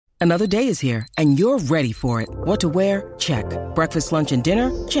Another day is here, and you're ready for it. What to wear? Check. Breakfast, lunch, and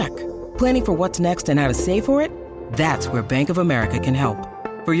dinner? Check. Planning for what's next and how to save for it? That's where Bank of America can help.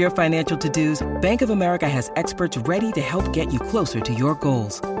 For your financial to-dos, Bank of America has experts ready to help get you closer to your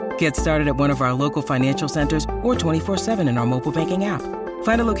goals. Get started at one of our local financial centers or 24/7 in our mobile banking app.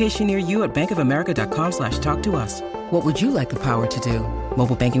 Find a location near you at bankofamerica.com/talktous. What would you like the power to do?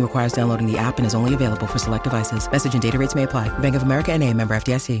 Mobile banking requires downloading the app and is only available for select devices. Message and data rates may apply. Bank of America N.A., member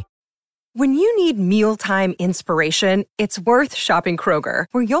FDIC. When you need mealtime inspiration, it's worth shopping Kroger,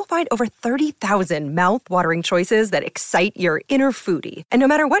 where you'll find over 30,000 mouth-watering choices that excite your inner foodie. And no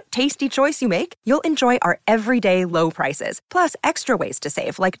matter what tasty choice you make, you'll enjoy our everyday low prices, plus extra ways to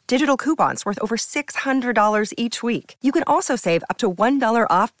save, like digital coupons worth over $600 each week. You can also save up to $1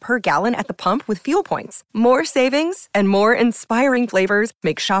 off per gallon at the pump with fuel points. More savings and more inspiring flavors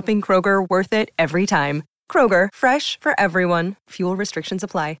make shopping Kroger worth it every time. Kroger, fresh for everyone. Fuel restrictions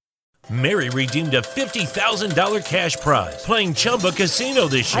apply. Mary redeemed a $50,000 cash prize playing Chumba Casino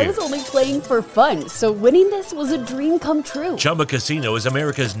this year. I was only playing for fun, so winning this was a dream come true. Chumba Casino is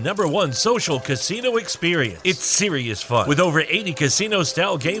America's #1 social casino experience. It's serious fun. With over 80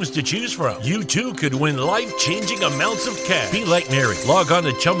 casino-style games to choose from, you too could win life-changing amounts of cash. Be like Mary. Log on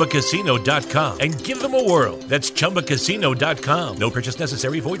to ChumbaCasino.com and give them a whirl. That's ChumbaCasino.com. No purchase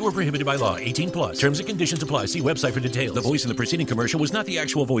necessary. Void or prohibited by law. 18+. Terms and conditions apply. See website for details. The voice in the preceding commercial was not the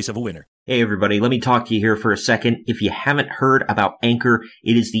actual voice of a winner. Hey everybody, let me talk to you here for a second. If you haven't heard about Anchor,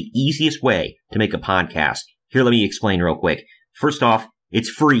 it is the easiest way to make a podcast. Here, let me explain real quick. First off, it's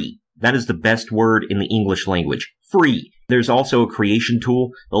free. That is the best word in the English language. Free. There's also a creation tool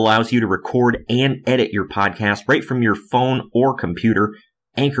that allows you to record and edit your podcast right from your phone or computer.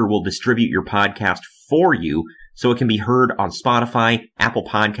 Anchor will distribute your podcast for you so it can be heard on Spotify, Apple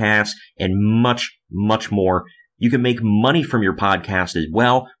Podcasts, and much, much more. You can make money from your podcast as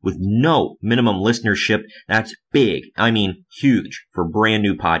well with no minimum listenership. That's big. I mean, huge for brand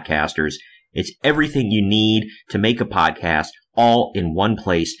new podcasters. It's everything you need to make a podcast all in one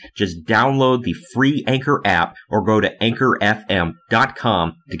place. Just download the free Anchor app or go to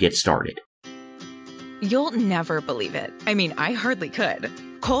anchorfm.com to get started. You'll never believe it. I mean, I hardly could.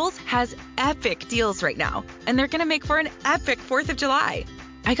 Kohl's has epic deals right now, and they're going to make for an epic 4th of July.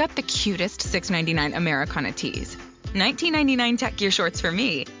 I got the cutest $6.99 Americana tees, $19.99 tech gear shorts for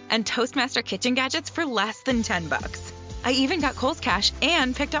me, and Toastmaster kitchen gadgets for less than $10. I even got Kohl's Cash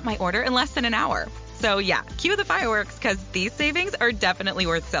and picked up my order in less than an hour. So yeah, cue the fireworks, because these savings are definitely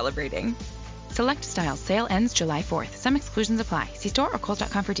worth celebrating. Select styles. Sale ends July 4th. Some exclusions apply. See store or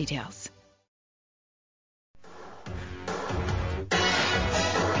Kohl's.com for details.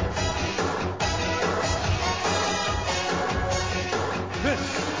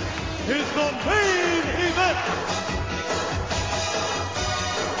 Is the main event.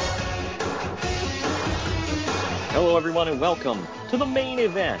 Hello, everyone, and welcome to the main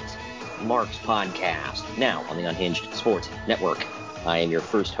event, Mark's podcast, now on the Unhinged Sports Network. I am your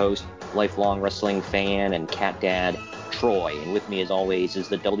first host, lifelong wrestling fan and cat dad, Troy, and with me, as always, is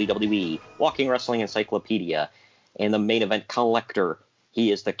the WWE Walking Wrestling Encyclopedia and the main event collector. He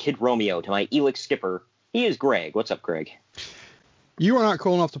is the Kid Romeo to my Elix Skipper. He is Greg. What's up, Greg? You are not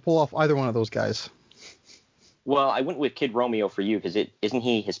cool enough to pull off either one of those guys. Well, I went with Kid Romeo for you because isn't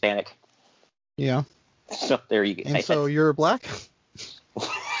he Hispanic? Yeah. So there you go. And so you're black?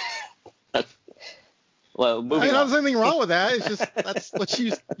 Well, moving on. There's anything wrong with that. It's just that's what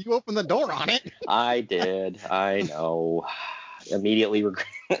you opened the door on it. I did. I know. Immediately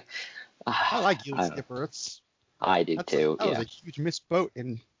regret. I like you, Skipper. I did too. That was a huge missed boat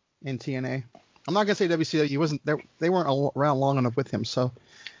in TNA. I'm not gonna say WCW wasn't there. They weren't around long enough with him. So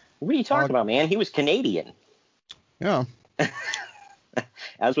what are you talking about, man? He was Canadian. Yeah.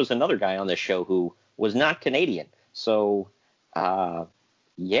 As was another guy on this show who was not Canadian. So,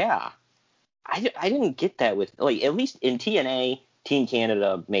 yeah. I didn't get that with, like, at least in TNA, Team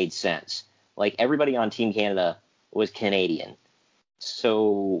Canada made sense. Like, everybody on Team Canada was Canadian.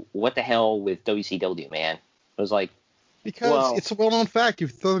 So, what the hell with WCW, man? It was like, because it's a well-known fact. You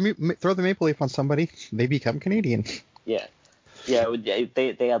throw the maple leaf on somebody, they become Canadian. Yeah. Yeah,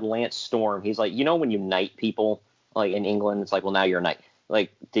 they had Lance Storm. He's like, when you knight people, like, in England, it's like, well, now you're a knight.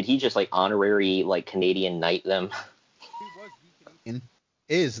 Like, did he just, like, honorary, like, Canadian knight them? He was the Canadian.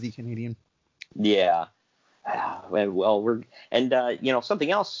 Is the Canadian. Yeah. Well,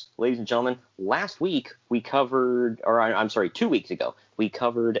 something else, ladies and gentlemen. Last week we covered, or I'm sorry, 2 weeks ago, we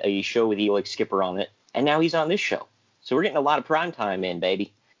covered a show with Elix Skipper on it, and now he's on this show. So we're getting a lot of prime time in,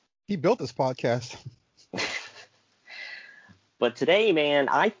 baby. He built this podcast. But today, man,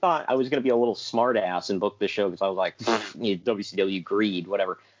 I thought I was going to be a little smart ass and book this show because I was like, WCW greed,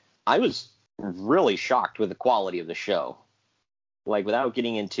 whatever. I was really shocked with the quality of the show. Like, without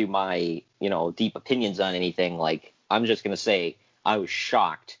getting into my, deep opinions on anything, like, I'm just going to say I was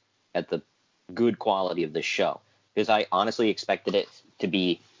shocked at the good quality of this show, because I honestly expected it to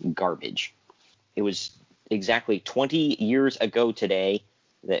be garbage. It was exactly 20 years ago today,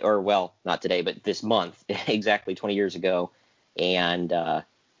 not today, but this month, exactly 20 years ago. And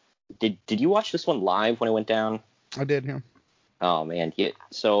did you watch this one live when it went down? I did, yeah. Oh, man.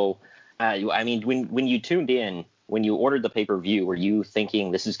 So, when you tuned in, when you ordered the pay-per-view, were you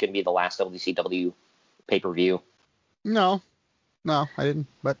thinking this is going to be the last WCW pay-per-view? No, I didn't.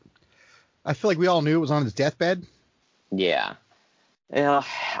 But I feel like we all knew it was on his deathbed. Yeah.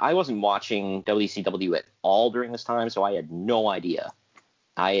 I wasn't watching WCW at all during this time, so I had no idea.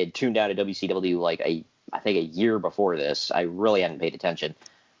 I had tuned out of WCW I think a year before this. I really hadn't paid attention.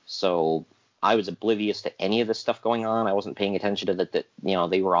 So I was oblivious to any of this stuff going on. I wasn't paying attention to that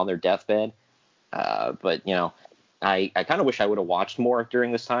they were on their deathbed. But I kind of wish I would have watched more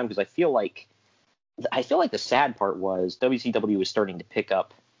during this time, because I feel like the sad part was WCW was starting to pick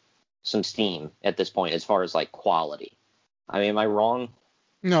up some steam at this point as far as like quality. I mean, am I wrong?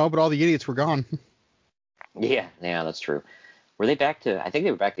 No, but all the idiots were gone. Yeah, that's true. Were they back to? I think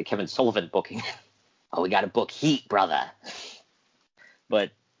they were back to Kevin Sullivan booking. Oh, we got to book heat, brother.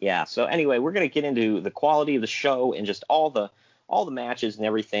 But yeah, so anyway, we're gonna get into the quality of the show and just all the matches and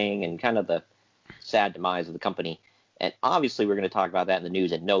everything, and kind of the sad demise of the company. And obviously, we're going to talk about that in the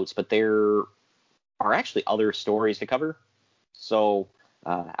news and notes, but there are actually other stories to cover. So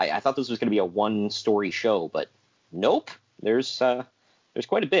I thought this was going to be a one-story show, but nope. There's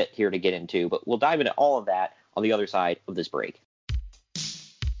quite a bit here to get into, but we'll dive into all of that on the other side of this break.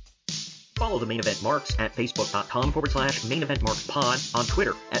 Follow the Main Event Marks at Facebook.com/Main Event Marks Pod, on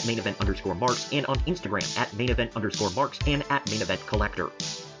Twitter at Main Event _Marks, and on Instagram at Main Event _Marks and at Main Event Collector.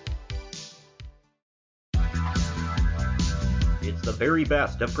 It's the very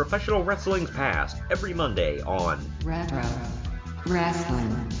best of professional wrestling's past every Monday on Retro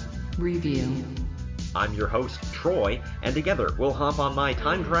Wrestling Review. I'm your host, Troy, and together we'll hop on my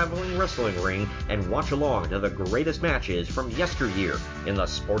time-traveling wrestling ring and watch along to the greatest matches from yesteryear in the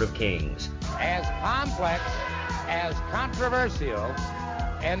Sport of Kings. As complex, as controversial,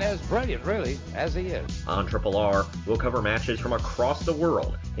 and as brilliant, really, as he is. On Triple R, we'll cover matches from across the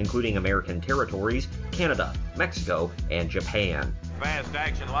world, including American territories, Canada, Mexico, and Japan. Fast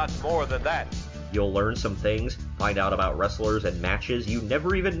action, lots more than that. You'll learn some things, find out about wrestlers and matches you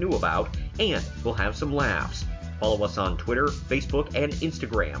never even knew about, and we'll have some laughs. Follow us on Twitter, Facebook, and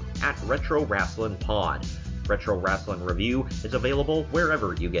Instagram at Retro Wrestling Pod. Retro Wrestling Review is available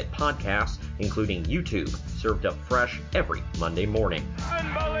wherever you get podcasts, including YouTube, served up fresh every Monday morning.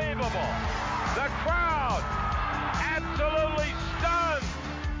 Unbelievable! The crowd absolutely stunned!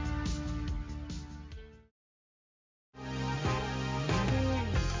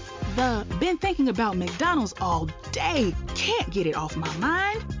 Been thinking about McDonald's all day. Can't get it off my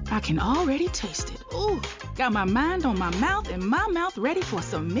mind. I can already taste it. Ooh, got my mind on my mouth and my mouth ready for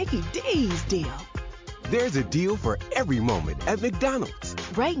some Mickey D's deal. There's a deal for every moment at McDonald's.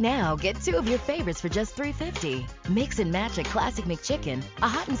 Right now, get 2 of your favorites for just $3.50. Mix and match a classic McChicken, a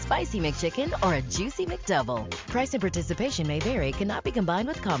hot and spicy McChicken, or a juicy McDouble. Price and participation may vary. Cannot be combined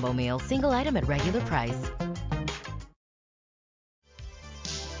with combo meal. Single item at regular price.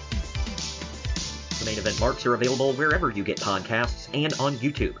 The Main Event Marks are available wherever you get podcasts and on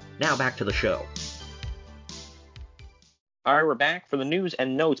YouTube. Now back to the show. All right, we're back for the news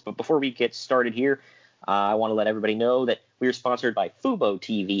and notes, but before we get started here, I want to let everybody know that we are sponsored by Fubo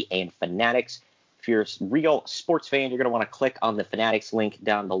TV and Fanatics. If you're a real sports fan, you're going to want to click on the Fanatics link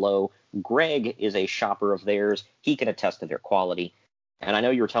down below. Greg is a shopper of theirs. He can attest to their quality. And I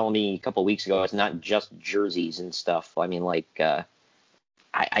know you were telling me a couple of weeks ago it's not just jerseys and stuff. I mean,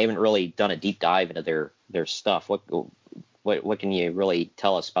 I haven't really done a deep dive into their stuff. What can you really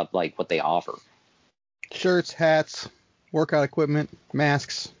tell us about what they offer? Shirts, hats, workout equipment,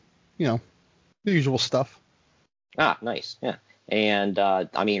 masks, the usual stuff. Ah, nice. Yeah. And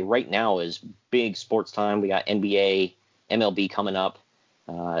right now is big sports time. We got NBA, MLB coming up,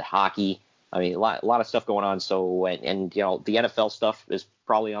 hockey. I mean, a lot of stuff going on. So, and the NFL stuff is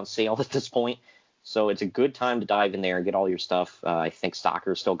probably on sale at this point. So it's a good time to dive in there and get all your stuff. I think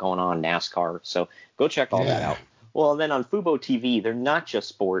soccer is still going on, NASCAR. So go check all that out. Well, then on Fubo TV, they're not just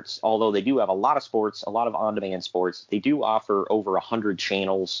sports, although they do have a lot of sports, a lot of on-demand sports. They do offer over 100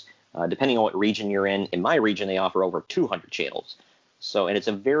 channels, depending on what region you're in. In my region, they offer over 200 channels. So, and it's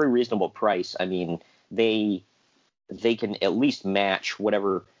a very reasonable price. I mean, they can at least match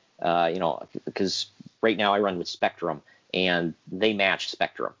whatever, because right now I run with Spectrum. and they match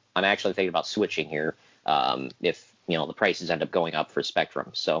Spectrum. I'm actually thinking about switching here if the prices end up going up for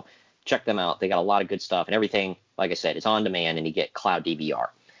Spectrum. So check them out. They got a lot of good stuff, and everything, like I said, is on demand, and you get cloud DVR.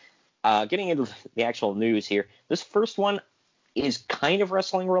 Getting into the actual news here, this first one is kind of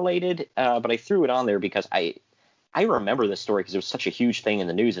wrestling related, but I threw it on there because I remember this story because it was such a huge thing in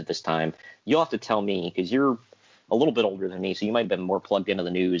the news at this time. You'll have to tell me because you're a little bit older than me, so you might have been more plugged into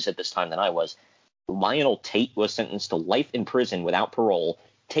the news at this time than I was. Lionel Tate was sentenced to life in prison without parole.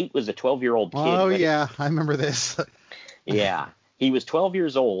 Tate was a 12-year-old kid. Oh, yeah, I remember this. Yeah. He was 12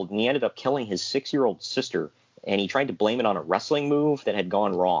 years old, and he ended up killing his 6-year-old sister, and he tried to blame it on a wrestling move that had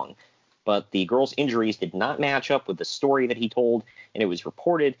gone wrong. But the girl's injuries did not match up with the story that he told, and it was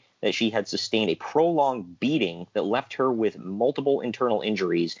reported that she had sustained a prolonged beating that left her with multiple internal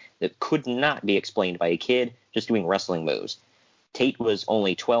injuries that could not be explained by a kid just doing wrestling moves. Tate was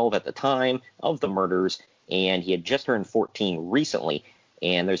only 12 at the time of the murders, and he had just turned 14 recently,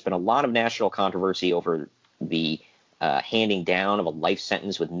 and there's been a lot of national controversy over the handing down of a life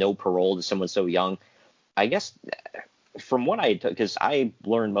sentence with no parole to someone so young. I guess from what because I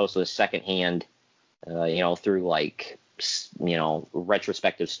learned most of this secondhand, through like,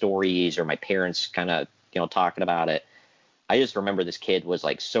 retrospective stories or my parents kind of, talking about it. I just remember this kid was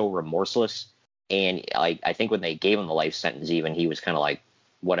like so remorseless. And I think when they gave him the life sentence, even he was kind of like,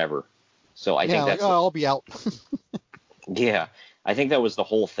 whatever. So I think that's, I'll be out. Yeah, I think that was the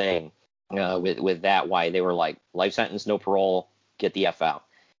whole thing. With that, why they were like, life sentence, no parole, get the F out.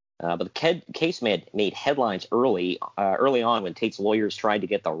 But the case made headlines early on when Tate's lawyers tried to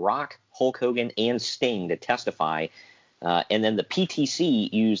get The Rock, Hulk Hogan, and Sting to testify. And then the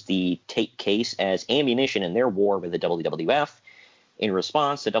PTC used the Tate case as ammunition in their war with the WWF. In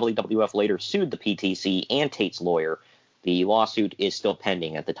response, the WWF later sued the PTC and Tate's lawyer. The lawsuit is still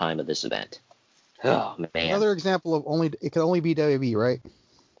pending at the time of this event. Oh, man. Another example of it can only be WWE, right?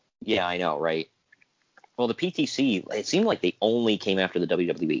 Yeah, I know, right? Well, the PTC, it seemed like they only came after the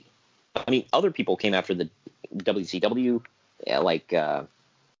WWE. I mean, other people came after the WCW, I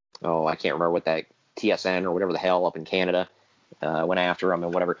can't remember what that, TSN or whatever the hell up in Canada went after them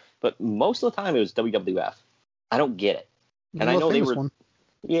and whatever. But most of the time it was WWF. I don't get it. And I know they were,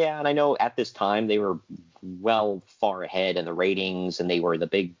 yeah, and I know at this time they were well far ahead in the ratings, and they were the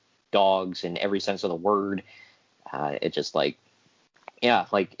big dogs in every sense of the word. It just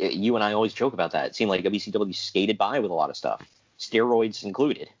you and I always joke about that. It seemed like WCW skated by with a lot of stuff, steroids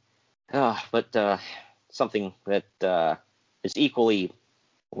included. But something that is equally,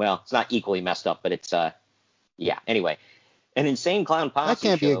 well, it's not equally messed up, but it's, anyway. An Insane Clown Posse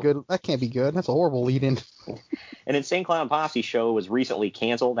That can't be good. That's a horrible lead-in. An Insane Clown Posse show was recently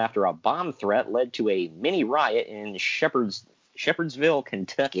canceled after a bomb threat led to a mini riot in Shepherdsville,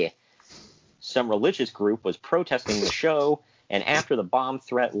 Kentucky. Some religious group was protesting the show, and after the bomb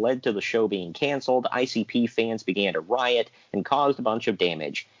threat led to the show being canceled, ICP fans began to riot and caused a bunch of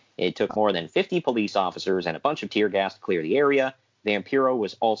damage. It took more than 50 police officers and a bunch of tear gas to clear the area. Vampiro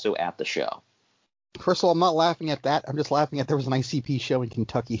was also at the show. First of all, I'm not laughing at that. I'm just laughing at there was an ICP show in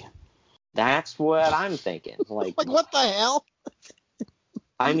Kentucky. That's what I'm thinking. Like what the hell?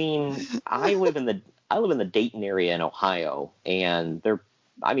 I mean, I live in the Dayton area in Ohio, and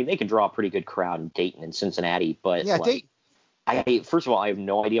they can draw a pretty good crowd in Dayton and Cincinnati, but yeah, Dayton. First of all, I have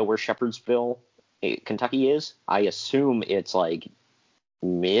no idea where Shepherdsville, Kentucky is. I assume it's like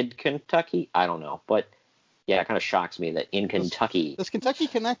mid-Kentucky. I don't know, but yeah, it kind of shocks me that in Kentucky. Does Kentucky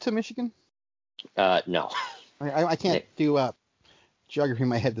connect to Michigan? No. I can't do geography in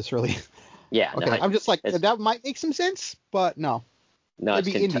my head this early. Yeah. Okay. No, I'm just like, that might make some sense, but no. No,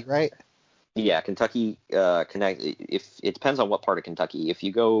 it'd be Indy, right? Yeah, Kentucky connect. If it depends on what part of Kentucky. If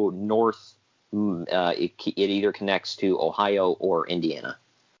you go north, it either connects to Ohio or Indiana.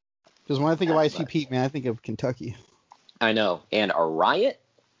 Because when I think of ICP, man, I think of Kentucky. I know, and a riot,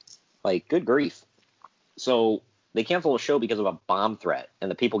 like good grief. So they canceled a show because of a bomb threat, and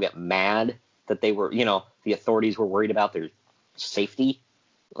the people get mad that they were, the authorities were worried about their safety.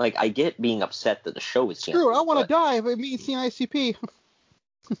 Like, I get being upset that the show was canceled. True, I want to die if it means seeing ICP.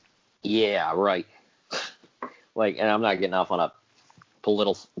 Yeah, right. Like, and I'm not getting off on a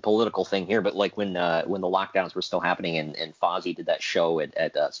political thing here, but like when the lockdowns were still happening and Fozzy did that show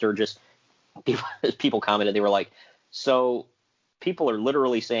at Sturgis, people commented, they were like, so people are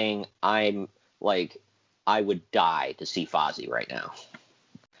literally saying I would die to see Fozzy right now.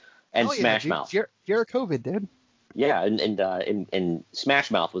 And Smash Mouth. COVID, dude. Yeah, and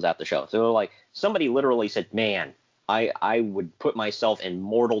Smash Mouth was at the show. So like somebody literally said, man, I would put myself in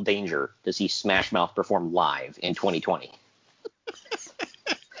mortal danger to see Smash Mouth perform live in 2020.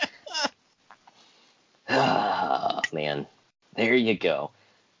 man. There you go.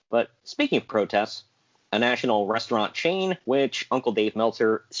 But speaking of protests, a national restaurant chain, which Uncle Dave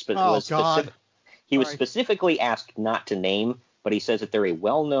Meltzer was specifically asked not to name, but he says that they're a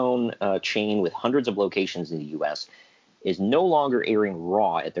well-known chain with hundreds of locations in the U.S., is no longer airing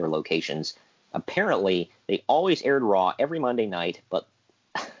Raw at their locations. Apparently, they always aired Raw every Monday night, but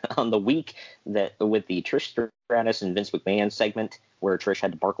on the week that with the Trish Stratus and Vince McMahon segment where Trish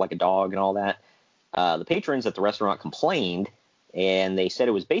had to bark like a dog and all that, the patrons at the restaurant complained, and they said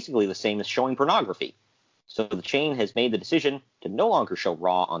it was basically the same as showing pornography. So the chain has made the decision to no longer show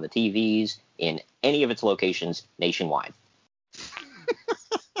Raw on the TVs in any of its locations nationwide.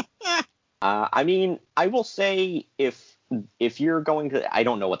 I mean, I will say if you're going to, I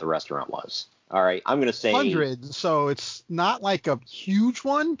don't know what the restaurant was. All right, I'm going to say hundreds. So it's not like a huge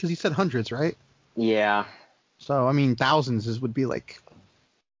one because he said hundreds, right? Yeah. So I mean, thousands would be like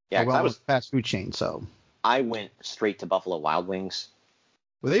a fast food chain. So I went straight to Buffalo Wild Wings.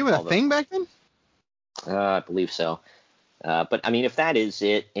 Were they even a thing back then? I believe so. But I mean, if that is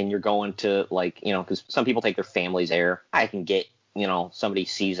it, and you're going to because some people take their families there, I can get, somebody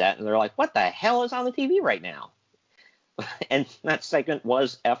sees that and they're like, what the hell is on the TV right now? And that segment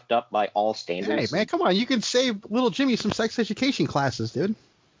was effed up by all standards. Hey, man, come on. You can save little Jimmy some sex education classes, dude.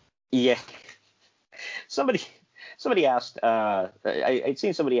 Yeah. Somebody asked, I'd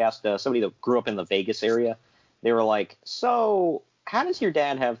seen somebody asked somebody that grew up in the Vegas area. They were like, so how does your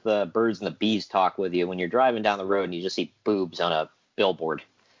dad have the birds and the bees talk with you when you're driving down the road and you just see boobs on a billboard?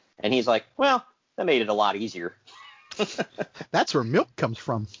 And he's like, well, that made it a lot easier. That's where milk comes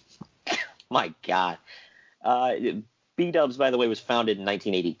from. My God. B-Dubs, by the way, was founded in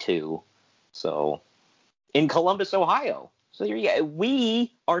 1982. So, in Columbus, Ohio. So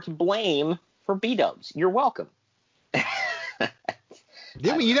we are to blame for B-Dubs. You're welcome.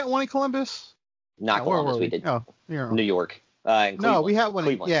 Didn't we eat at one in Columbus? Not Columbus, we did. Oh, New York. No, we had one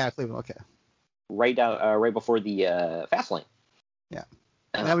Cleveland. Cleveland, okay. Right before the Fast Lane. Yeah.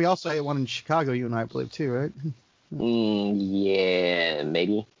 And we also had one in Chicago, you and I believe, too, right? Yeah,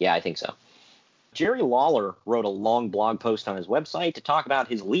 maybe. Yeah, I think so. Jerry Lawler wrote a long blog post on his website to talk about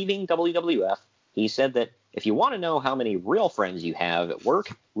his leaving WWF. He said that if you want to know how many real friends you have at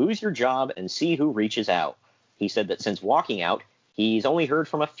work, lose your job and see who reaches out. He said that since walking out, he's only heard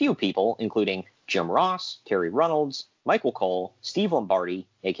from a few people, including Jim Ross, Terry Reynolds, Michael Cole, Steve Lombardi,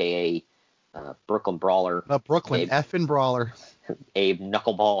 a.k.a. Brooklyn Brawler. Brooklyn effing Brawler. Abe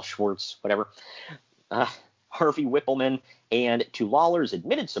Knuckleball Schwartz, whatever. Harvey Whippleman, and to Lawler's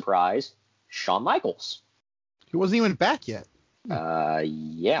admitted surprise, Shawn Michaels. He wasn't even back yet.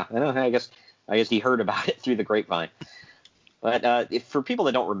 Yeah, I guess he heard about it through the grapevine. But for people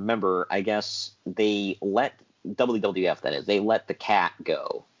that don't remember, I guess they let WWF, that is, they let the cat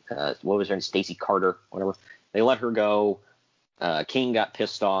go. What was her name? Stacey Carter, whatever. They let her go. King got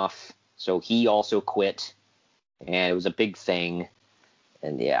pissed off, so he also quit, and it was a big thing.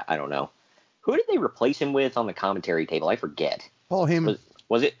 And yeah, I don't know. Who did they replace him with on the commentary table? I forget. Paul Heyman.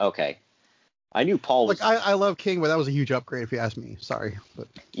 Was it? Okay. I knew Paul was... Look, I love King, but that was a huge upgrade if you ask me. Sorry. But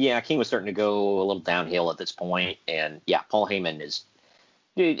yeah, King was starting to go a little downhill at this point. And yeah, Paul Heyman is...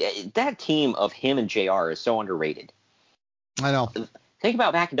 Dude, that team of him and JR is so underrated. I know. Think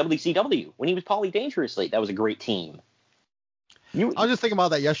about back in WCW when he was Paulie Dangerously. That was a great team. I was just thinking about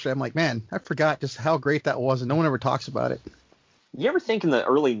that yesterday. I'm like, man, I forgot just how great that was, and no one ever talks about it. You ever think in the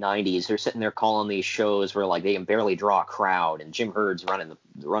early 90s they're sitting there calling these shows where like they can barely draw a crowd and Jim Herd's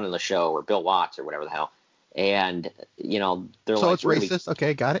running the show or Bill Watts or whatever the hell, and they're so it's racist.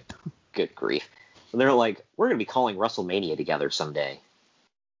 Okay, got it. Good grief. They're like, we're gonna be calling WrestleMania together someday.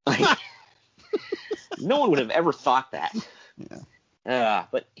 Like, no one would have ever thought that. Yeah.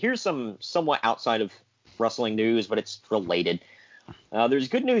 But here's some somewhat outside of wrestling news, but it's related. There's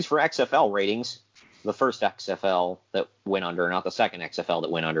good news for XFL ratings. The first XFL that went under, not the second XFL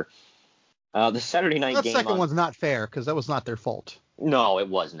that went under. The Saturday night game. That second one's not fair because that was not their fault. No, it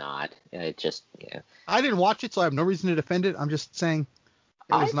was not. It just, yeah. I didn't watch it, so I have no reason to defend it. I'm just saying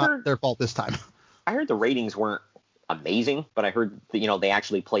it was not their fault this time. I heard the ratings weren't amazing, but I heard that, they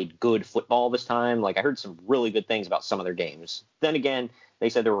actually played good football this time. Like, I heard some really good things about some of their games. Then again, they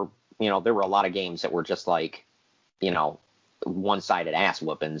said there were a lot of games that were just like, one-sided ass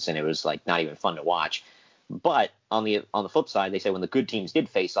whoopings, and it was like not even fun to watch. But on the flip side, they said when the good teams did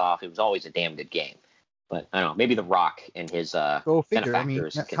face off, it was always a damn good game. But I don't know, maybe The Rock and his go figure. I mean,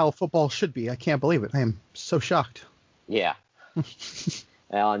 that's how football should be. I can't believe it. I am so shocked. Yeah.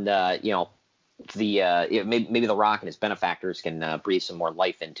 And maybe The Rock and his benefactors can breathe some more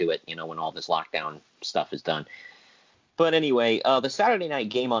life into it. When all this lockdown stuff is done. But anyway, the Saturday night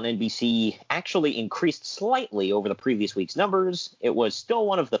game on NBC actually increased slightly over the previous week's numbers. It was still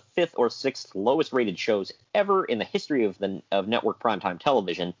one of the 5th or 6th lowest rated shows ever in the history of network primetime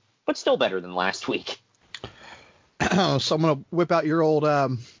television, but still better than last week. So I'm going to whip out your old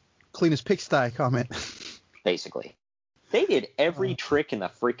cleanest pigsty comment. Basically. They did every trick in the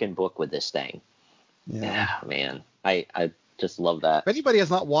freaking book with this thing. Yeah, man. I just love that. If anybody has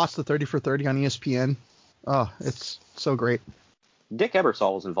not watched the 30 for 30 on ESPN, it's so great. Dick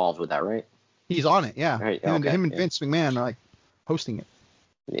Ebersol was involved with that, right? He's on it, yeah. Right, him and Vince McMahon are like hosting it.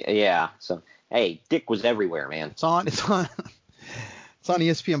 Yeah. So, hey, Dick was everywhere, man. It's on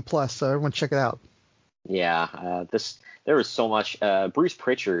ESPN Plus, so everyone check it out. Yeah, there was so much. Bruce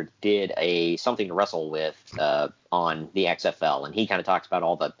Pritchard did something to wrestle with on the XFL, and he kind of talks about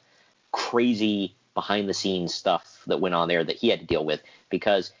all the crazy behind the scenes stuff that went on there that he had to deal with,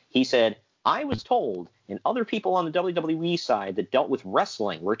 because he said, I was told, and other people on the WWE side that dealt with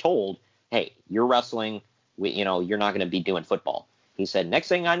wrestling were told, hey, you're wrestling, you're not going to be doing football. He said, next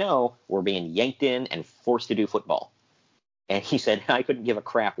thing I know, we're being yanked in and forced to do football. And he said, I couldn't give a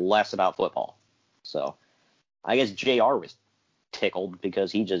crap less about football. So I guess JR was tickled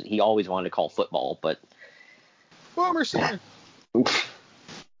because he always wanted to call football, but former singer.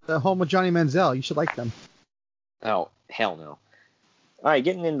 The home of Johnny Manziel. You should like them. Oh, hell no. All right,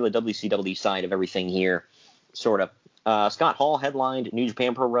 getting into the WCW side of everything here, sort of. Scott Hall headlined New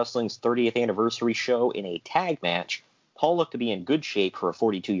Japan Pro Wrestling's 30th anniversary show in a tag match. Hall looked to be in good shape for a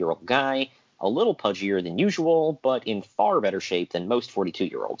 42-year-old guy, a little pudgier than usual, but in far better shape than most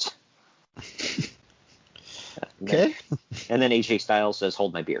 42-year-olds. Okay. And then AJ Styles says,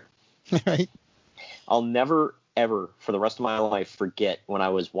 hold my beer. Right. I'll never, ever, for the rest of my life, forget when I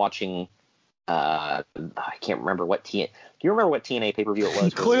was watching, I can't remember what do you remember what TNA pay-per-view it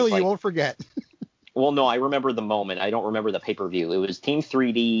was? Clearly you won't forget. Well, no, I remember the moment. I don't remember the pay-per-view. It was Team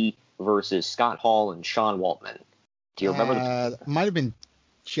 3D versus Scott Hall and Sean Waltman. Do you remember? Might have been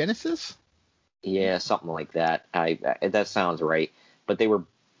Genesis? Yeah, something like that. That sounds right. But they were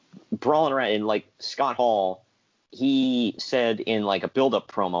brawling around, and like Scott Hall, he said in like a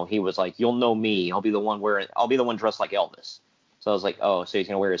build-up promo, he was like, "You'll know me. I'll be the one dressed like Elvis." So I was like, "Oh, so he's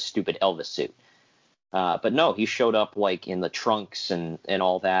gonna wear his stupid Elvis suit?" But no, he showed up like in the trunks and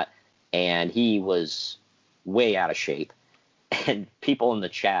all that, and he was way out of shape. And people in the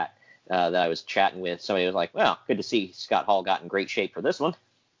chat that I was chatting with, somebody was like, "Well, good to see Scott Hall got in great shape for this one."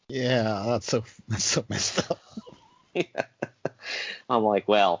 Yeah, that's so messed up. Yeah. I'm like,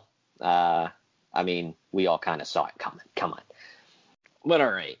 well, I mean, we all kind of saw it coming. Come on. But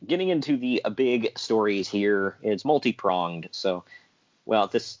all right, getting into the big stories here, it's multi-pronged. So, well,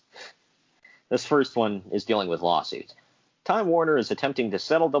 this first one is dealing with lawsuits. Time Warner is attempting to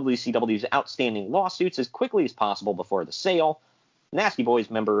settle WCW's outstanding lawsuits as quickly as possible before the sale. Nasty Boys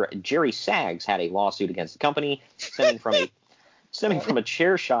member Jerry Saggs had a lawsuit against the company stemming from a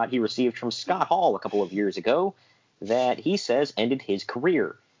chair shot he received from Scott Hall a couple of years ago that he says ended his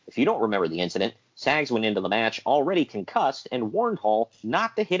career. If you don't remember the incident, Saggs went into the match already concussed and warned Hall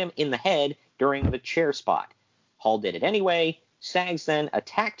not to hit him in the head during the chair spot. Hall did it anyway. Saggs then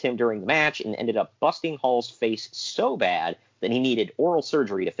attacked him during the match and ended up busting Hall's face so bad that he needed oral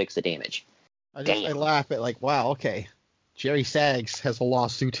surgery to fix the damage. I laugh at like, wow, okay. Jerry Saggs has a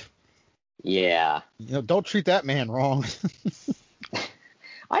lawsuit. Yeah. Don't treat that man wrong.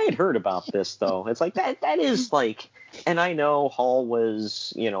 I had heard about this, though. It's like, that is like, and I know Hall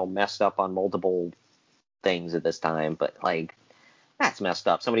was, messed up on multiple things at this time, but like, that's messed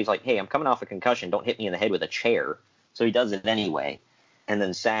up. Somebody's like, hey, I'm coming off a concussion. Don't hit me in the head with a chair. So he does it anyway. And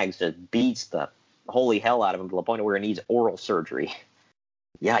then Saggs just beats the holy hell out of him to the point where he needs oral surgery.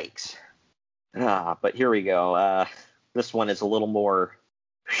 Yikes. But here we go. This one is a little more,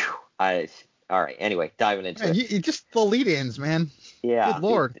 all right, anyway, diving into it. You just the lead-ins, man. Yeah. Good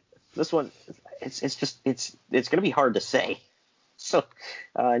Lord. This one, it's going to be hard to say. So,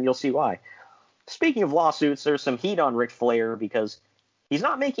 and you'll see why. Speaking of lawsuits, there's some heat on Ric Flair because he's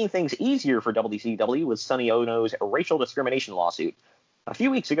not making things easier for WCW with Sonny Ono's racial discrimination lawsuit. A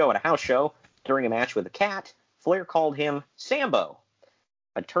few weeks ago at a house show, during a match with a cat, Flair called him Sambo.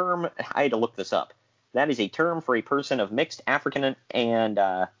 A term, I had to look this up. That is a term for a person of mixed African and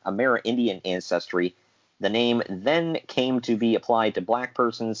Amerindian ancestry. The name then came to be applied to black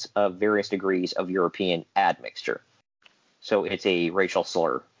persons of various degrees of European admixture. So it's a racial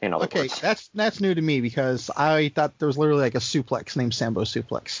slur, in other words. Okay, that's new to me because I thought there was literally like a suplex named Sambo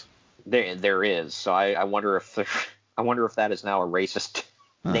Suplex. There is. So I wonder if that is now a racist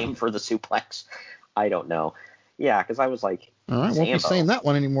name for the suplex. I don't know. Yeah, because I was like, all right, won't be saying that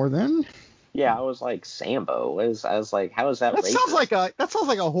one anymore then. Yeah, I was like, Sambo. I was like, how is that That racist? sounds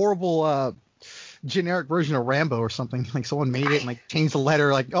like a horrible generic version of Rambo or something. Like someone made it and like changed the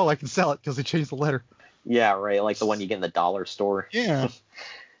letter. Like, oh, I can sell it because they changed the letter. Yeah, right. Like the one you get in the dollar store. Yeah.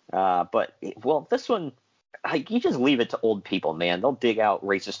 But this one, you just leave it to old people, man. They'll dig out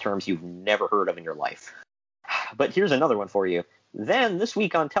racist terms you've never heard of in your life. But here's another one for you. Then, this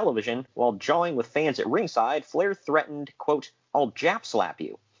week on television, while jawing with fans at ringside, Flair threatened, quote, "I'll Jap slap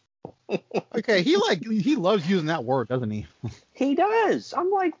you." Okay, he loves using that word, doesn't he? He does. I'm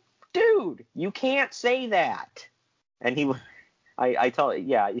like, dude, you can't say that. And I tell,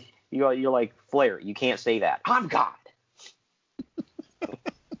 yeah, you're like, Flair, you can't say that. I'm God.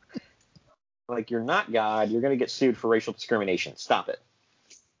 Like, you're not God. You're going to get sued for racial discrimination. Stop it.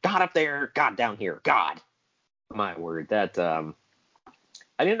 God up there, God down here. God. My word. That, I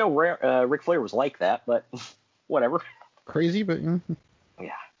didn't know Ric Flair was like that, but whatever. Crazy, but yeah.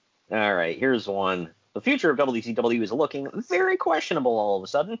 Yeah. All right, here's one. The future of WCW is looking very questionable all of a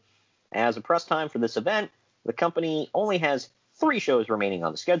sudden. As a press time for this event, the company only has 3 shows remaining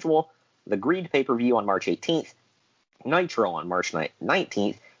on the schedule. The Greed pay-per-view on March 18th, Nitro on March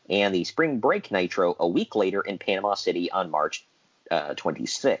 19th, and the Spring Break Nitro a week later in Panama City on March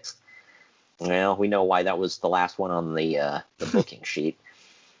 26th. Well, we know why that was the last one on the booking sheet.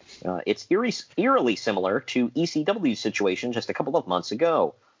 It's eerily similar to ECW's situation just a couple of months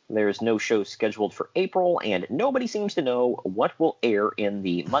ago. There's no show scheduled for April, and nobody seems to know what will air in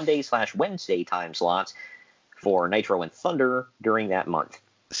the Monday/Wednesday time slots for Nitro and Thunder during that month.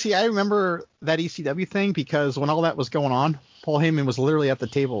 See, I remember that ECW thing because when all that was going on, Paul Heyman was literally at the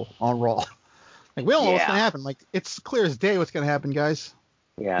table on Raw. Like, we don't know what's going to happen. Like, it's clear as day what's going to happen, guys.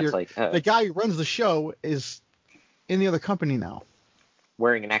 Yeah, it's like... the guy who runs the show is in the other company now.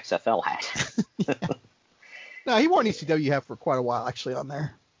 Wearing an XFL hat. Yeah. No, he wore an ECW hat for quite a while, actually, on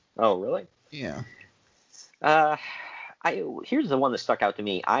there. Oh, really? Yeah. Here's the one that stuck out to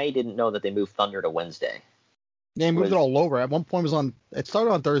me. I didn't know that they moved Thunder to Wednesday. They moved it all over. At one point, it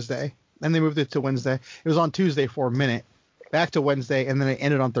started on Thursday, then they moved it to Wednesday. It was on Tuesday for a minute, back to Wednesday, and then it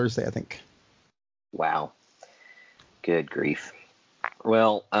ended on Thursday, I think. Wow. Good grief.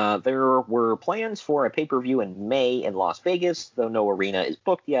 Well, there were plans for a pay-per-view in May in Las Vegas, though no arena is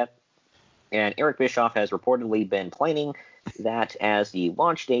booked yet. And Eric Bischoff has reportedly been planning that as the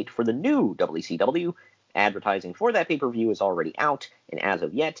launch date for the new WCW. Advertising for that pay-per-view is already out, and as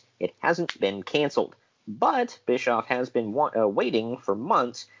of yet, it hasn't been canceled. But Bischoff has been waiting for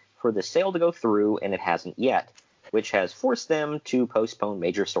months for the sale to go through, and it hasn't yet, which has forced them to postpone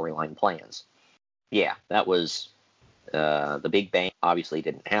major storyline plans. Yeah, that was the Big Bang. Obviously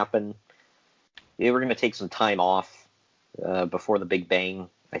didn't happen. They were going to take some time off before the Big Bang,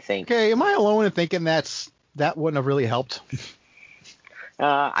 I think. Okay, am I alone in thinking that wouldn't have really helped?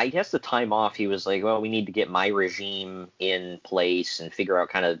 I guess the time off, he was like, well, we need to get my regime in place and figure out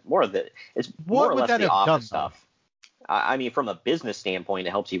kind of more of the, it's more or less the office stuff. I mean, from a business standpoint, it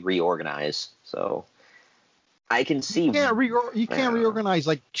helps you reorganize. So I can see. You can't reorganize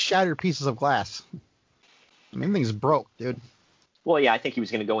like shattered pieces of glass. I mean, things broke, dude. Well, yeah, I think he was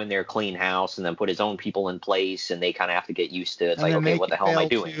going to go in there, clean house, and then put his own people in place, and they kind of have to get used to it. It's like, okay, what the hell am I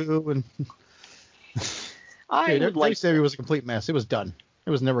doing? WCW was a complete mess. It was done. It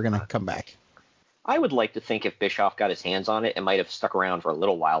was never going to come back. I would like to think if Bischoff got his hands on it, it might have stuck around for a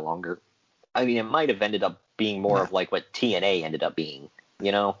little while longer. I mean, it might have ended up being more of like what TNA ended up being,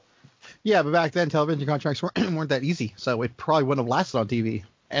 you know? Yeah, but back then television contracts weren't that easy, so it probably wouldn't have lasted on TV.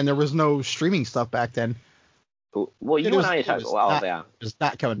 And there was no streaming stuff back then. Well, you and I had talked. Well, yeah, it's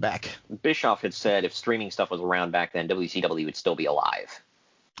not coming back. Bischoff had said if streaming stuff was around back then, WCW would still be alive.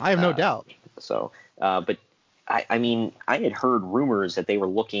 I have no doubt. So, but I mean, I had heard rumors that they were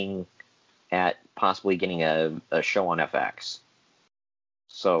looking at possibly getting a show on FX.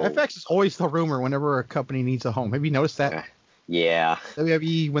 So FX is always the rumor whenever a company needs a home. Have you noticed that? Yeah.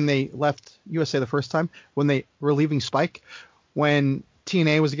 WWE, when they left USA the first time, when they were leaving Spike, when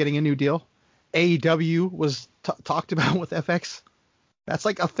TNA was getting a new deal, AEW was talked about with FX. That's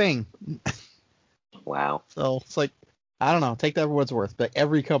like a thing. Wow. So it's like, I don't know, take that for what it's worth, but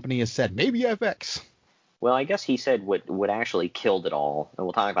every company has said maybe FX. Well, I guess he said what actually killed it all, and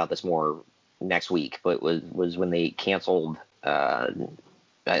we'll talk about this more next week, but was when they canceled,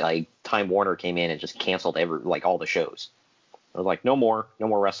 like Time Warner came in and just canceled all the shows. It was like, no more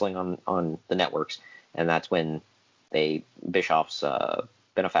wrestling on the networks, and that's when Bischoff's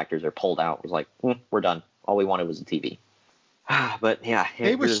benefactors are pulled out. It was like, we're done. All we wanted was the TV. But yeah,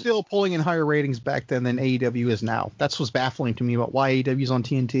 they were still pulling in higher ratings back then than AEW is now. That's what's baffling to me about why AEW's on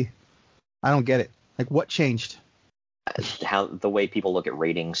TNT. I don't get it. Like, what changed? How the way people look at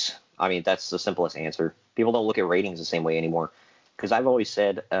ratings. I mean, that's the simplest answer. People don't look at ratings the same way anymore. Because I've always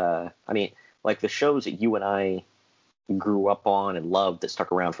said, like the shows that you and I grew up on and loved that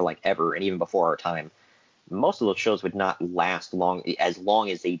stuck around for like ever and even before our time, most of those shows would not last long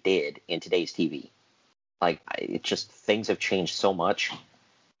as they did in today's TV. Like, it just, things have changed so much.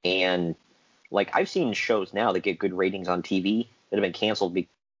 And like, I've seen shows now that get good ratings on TV that have been canceled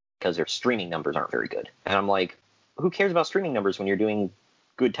because their streaming numbers aren't very good. And I'm like, who cares about streaming numbers when you're doing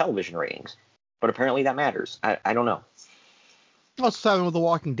good television ratings? But apparently that matters. I don't know. Well, it's happening with The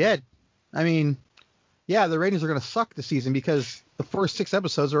Walking Dead. I mean, yeah, the ratings are going to suck this season because the first 6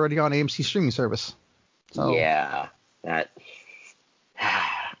 episodes are already on AMC streaming service. So. Yeah, that.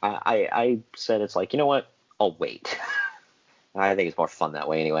 I said it's like, you know what? I'll wait. I think it's more fun that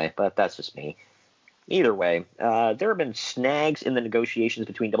way anyway, but that's just me. Either way, there have been snags in the negotiations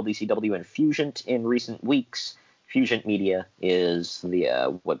between WCW and Fugent in recent weeks. Fugent Media is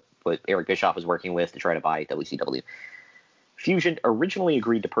the what Eric Bischoff is working with to try to buy WCW. Fugent originally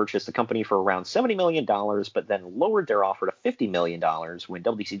agreed to purchase the company for around $70 million, but then lowered their offer to $50 million when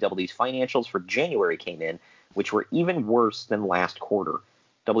WCW's financials for January came in, which were even worse than last quarter.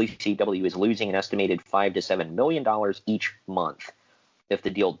 WCW is losing an estimated $5 to $7 million each month. If the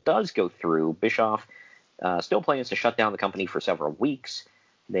deal does go through, Bischoff still plans to shut down the company for several weeks.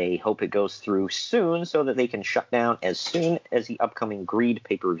 They hope it goes through soon so that they can shut down as soon as the upcoming Greed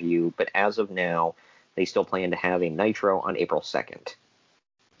pay-per-view, but as of now, they still plan to have a Nitro on April 2nd.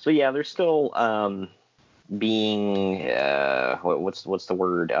 So yeah, they're still being what's the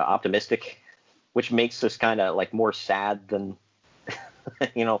word, optimistic, which makes this kind of like more sad than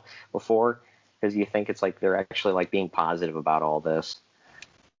before, because you think it's like they're actually like being positive about all this.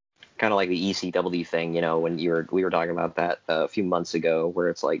 Kind of like the ECW thing, when we were talking about that a few months ago, where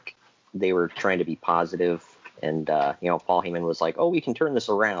it's like they were trying to be positive, and Paul Heyman was like, "Oh, we can turn this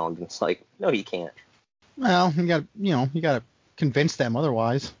around." And it's like, no, you can't. Well, you got to convince them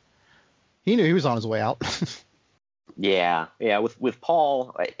otherwise. He knew he was on his way out. Yeah. With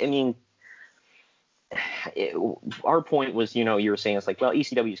Paul, I mean, our point was, you were saying it's like, well,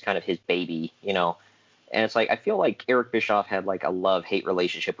 ECW is kind of his baby, and it's like, I feel like Eric Bischoff had like a love-hate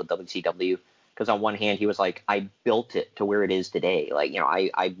relationship with WCW, because on one hand he was like, I built it to where it is today, like,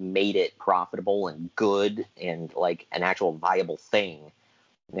 I made it profitable and good and like an actual viable thing,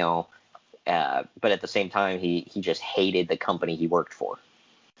 but at the same time he just hated the company he worked for.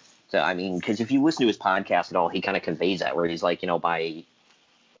 So I mean, because if you listen to his podcast at all, he kind of conveys that, where he's like, by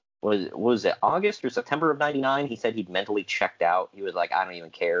was it August or September of '99? He said he'd mentally checked out. He was like, I don't even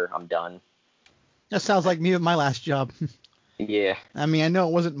care. I'm done. That sounds like me at my last job. Yeah. I mean, I know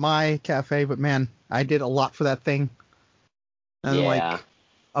it wasn't my cafe, but man, I did a lot for that thing. And like,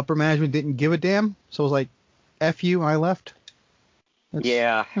 upper management didn't give a damn, so it was like, F you, I left.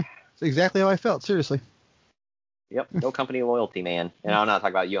 That's exactly how I felt, seriously. Yep, no company loyalty, man. And I'm not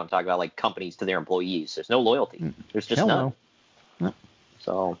talking about you. I'm talking about like companies to their employees. There's no loyalty. There's just none. No.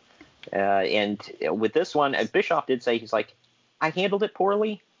 So, and with this one, Bischoff did say, he's like, I handled it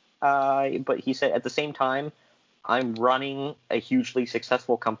poorly, but he said at the same time, I'm running a hugely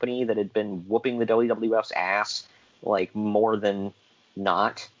successful company that had been whooping the WWF's ass like more than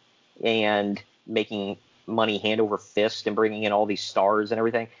not, and making money hand over fist and bringing in all these stars and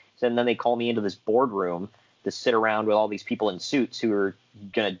everything. So, and then they call me into this boardroom to sit around with all these people in suits who are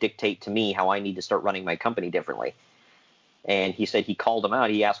going to dictate to me how I need to start running my company differently. And he said he called him out.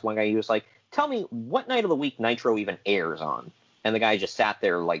 He asked one guy, he was like, tell me, what night of the week Nitro even airs on? And the guy just sat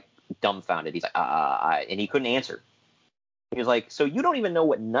there like dumbfounded. He's like, and he couldn't answer. He was like, so you don't even know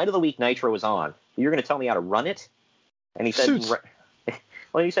what night of the week Nitro is on? You're going to tell me how to run it? And he said,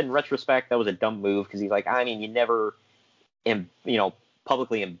 he said in retrospect, that was a dumb move, because he's like, I mean, you never,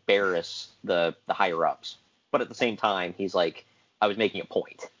 publicly embarrass the higher ups. But at the same time, he's like, I was making a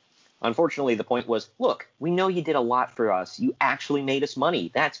point. Unfortunately, the point was, look, we know you did a lot for us. You actually made us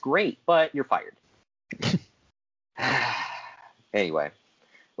money. That's great, but you're fired. Anyway,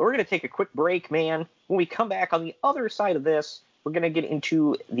 we're going to take a quick break, man. When we come back on the other side of this, we're going to get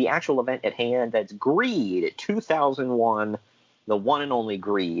into the actual event at hand. That's Greed 2001, the one and only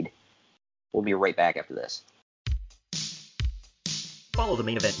Greed. We'll be right back after this. Follow the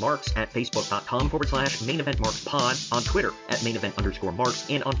Main Event Marks at Facebook.com/Main Event Marks Pod, on Twitter at Main Event _Marks,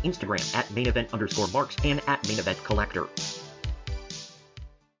 and on Instagram at Main Event _Marks and at Main Event Collector.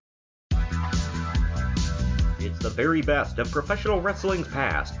 It's the very best of professional wrestling's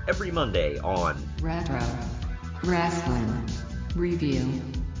past every Monday on Retro Wrestling Review.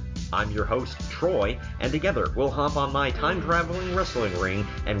 I'm your host, Troy, and together we'll hop on my time-traveling wrestling ring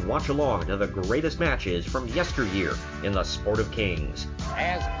and watch along to the greatest matches from yesteryear in the sport of kings.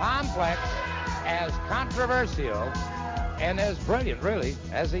 As complex, as controversial, and as brilliant, really,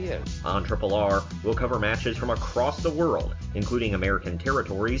 as he is. On Triple R, we'll cover matches from across the world, including American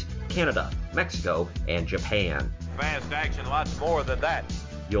territories, Canada, Mexico, and Japan. Fast action, lots more than that.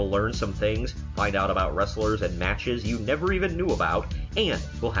 You'll learn some things, find out about wrestlers and matches you never even knew about, and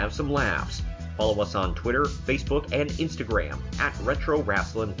we'll have some laughs. Follow us on Twitter, Facebook, and Instagram at Retro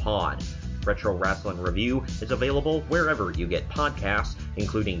Wrestling Pod. Retro Wrestling Review is available wherever you get podcasts,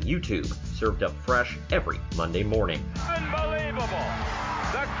 including YouTube, served up fresh every Monday morning. Unbelievable!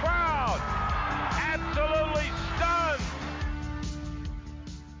 The crowd absolutely stunned!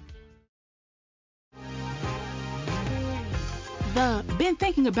 Been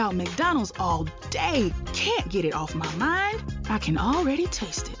thinking about McDonald's all day. Can't get it off my mind. I can already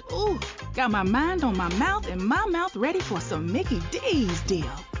taste it. Ooh, got my mind on my mouth and my mouth ready for some Mickey D's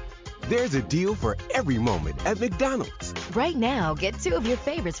deal. There's a deal for every moment at McDonald's. Right now, get 2 of your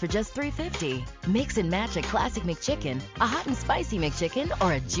favorites for just $3.50. Mix and match a classic McChicken, a hot and spicy McChicken,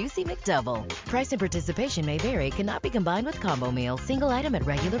 or a juicy McDouble. Price and participation may vary, cannot be combined with combo meal, single item at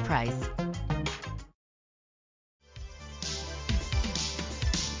regular price.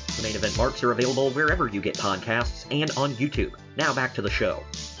 The Main Event marks are available wherever you get podcasts and on YouTube. Now back to the show.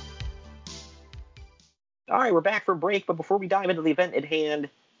 All right, we're back from break, but before we dive into the event at hand,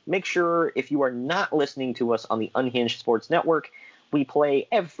 make sure if you are not listening to us on the Unhinged Sports Network, we play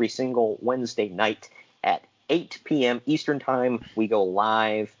every single Wednesday night at 8 p.m. Eastern Time. We go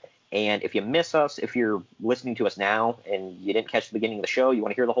live, and if you miss us, if you're listening to us now and you didn't catch the beginning of the show, you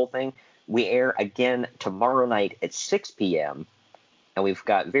want to hear the whole thing, we air again tomorrow night at 6 p.m., and we've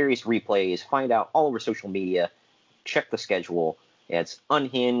got various replays. Find out all over social media. Check the schedule. It's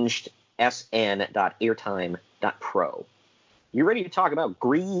unhingedsn.airtime.pro. You ready to talk about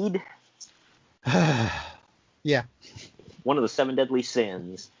greed? Yeah. One of the 7 deadly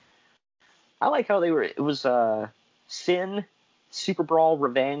sins. I like how it was sin, Super Brawl,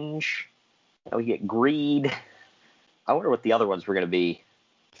 revenge. Now we get greed. I wonder what the other ones were going to be.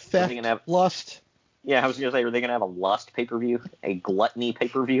 Theft, lust. Yeah, I was going to say, are they going to have a lust pay-per-view? A gluttony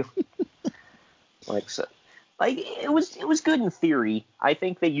pay-per-view? It was good in theory. I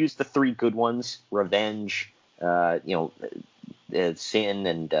think they used the 3 good ones: revenge, sin,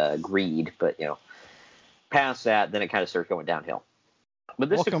 and greed. But past that, then it kind of starts going downhill. But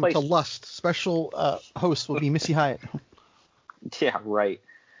this Welcome to Lust. Special host will be Missy Hyatt. Yeah, right.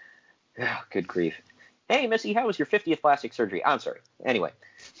 Oh, good grief. Hey, Missy, how was your 50th plastic surgery? I'm sorry. Anyway.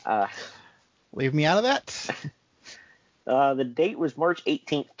 Leave me out of that. The date was March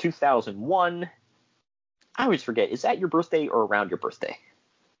 18th, 2001. I always forget. Is that your birthday or around your birthday?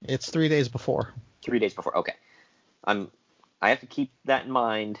 It's 3 days before. 3 days before. Okay. I have to keep that in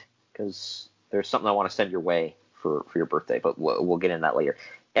mind because there's something I want to send your way for your birthday, but we'll get into that later.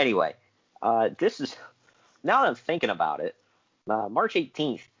 Anyway, this is, now that I'm thinking about it, March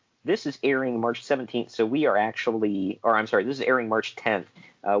 18th. This is airing March 17th, so we are actually, or I'm sorry, this is airing March 10th.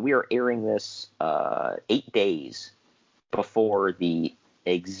 We are airing this 8 days before the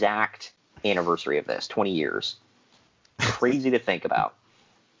exact anniversary of this, 20 years. Crazy to think about.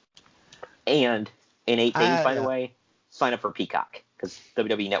 And in 8 days, by the way, sign up for Peacock, because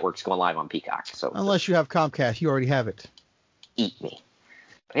WWE Network's going live on Peacock. So unless you have Comcast, you already have it. Eat me.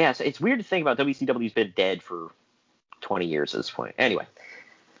 But yeah, so it's weird to think about WCW's been dead for 20 years at this point. Anyway.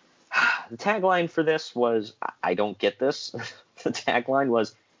 The tagline for this was, I don't get this. The tagline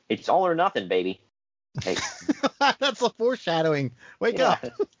was, it's all or nothing, baby. Hey. That's a foreshadowing. Wake up.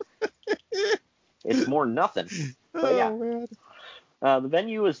 It's more nothing. But yeah. Man. The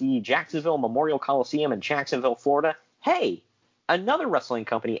venue is the Jacksonville Memorial Coliseum in Jacksonville, Florida. Hey, another wrestling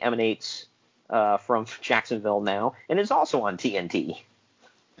company emanates from Jacksonville now, and is also on TNT.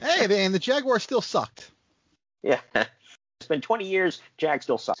 Hey, man, the Jaguars still sucked. Yeah. It's been 20 years, Jag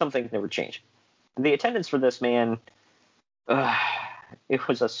still sucks. Some things never change. The attendance for this, man, it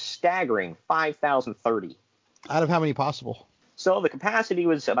was a staggering 5,030. Out of how many possible? So the capacity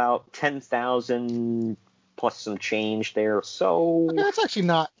was about 10,000 plus some change there. So that's actually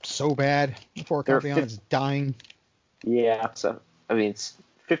not so bad for a company on its dying. Yeah, so I mean it's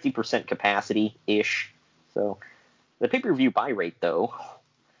 50% capacity-ish. So the pay-per-view buy rate, though,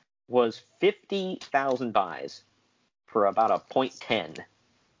 was 50,000 buys for about a .10.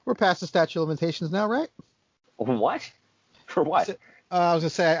 We're past the statute of limitations now, right? What? For what? I was going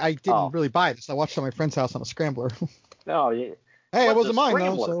to say, I didn't really buy this. I watched it at my friend's house on a scrambler. No, yeah. Hey, it wasn't mine,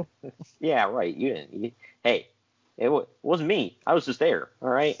 though. So. Yeah, right. You didn't. Hey, It wasn't me. I was just there. All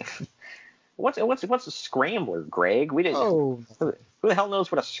right. What's a scrambler, Greg? We didn't. Oh. Who the hell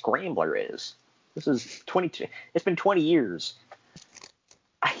knows what a scrambler is? This is 22. It's been 20 years.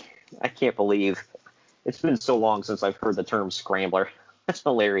 I can't believe it's been so long since I've heard the term scrambler. That's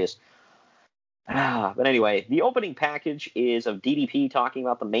hilarious. But anyway, the opening package is of DDP talking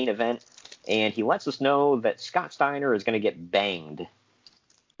about the main event, and he lets us know that Scott Steiner is going to get banged.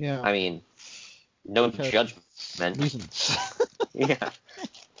 Yeah. I mean, no judgment. Reasons. Yeah.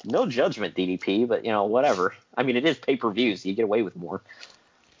 No judgment, DDP, but, whatever. I mean, it is pay-per-view, so you get away with more.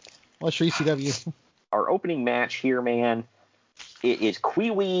 Well, sure, ECW. Our opening match here, man, it is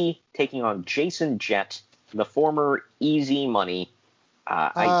Kwee Wee taking on Jason Jett, the former Easy Money.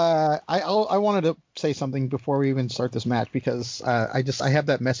 I wanted to say something before we even start this match because I have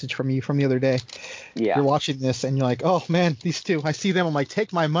that message from you from the other day. Yeah. You're watching this and you're like, oh man, these two, I see them. I'm like,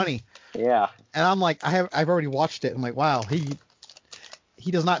 take my money. Yeah. And I'm like, I've already watched it. I'm like, wow,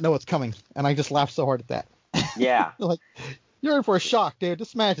 he does not know what's coming. And I just laughed so hard at that. Yeah. Like, you're in for a shock, dude.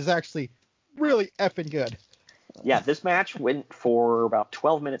 This match is actually really effing good. Yeah, this match went for about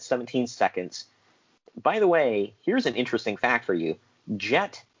 12 minutes, 17 seconds. By the way, here's an interesting fact for you.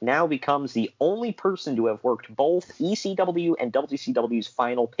 Jett now becomes the only person to have worked both ECW and WCW's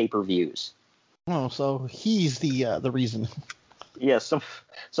final pay-per-views. Oh, so he's the reason. Yeah,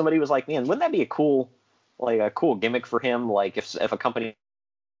 somebody was like, man, wouldn't that be a cool gimmick for him? Like if a company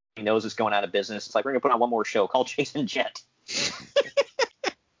knows it's going out of business, it's like, we're gonna put on one more show called Jason Jett.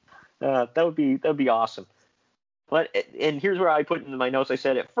 That would be awesome. And here's where I put in my notes. I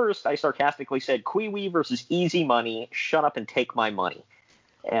said, at first, I sarcastically said, Kwee Wee versus Easy Money, shut up and take my money.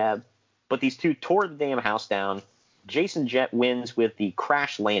 But these two tore the damn house down. Jason Jett wins with the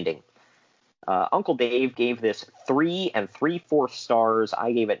crash landing. Uncle Dave gave this 3 3/4 stars.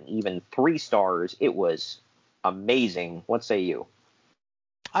 I gave it an even 3 stars. It was amazing. What say you?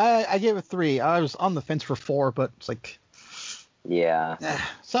 I gave it 3. I was on the fence for 4, but it's like... Yeah.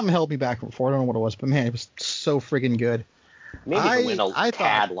 Something held me back from 4. I don't know what it was, but man, it was so friggin' good. Maybe it went a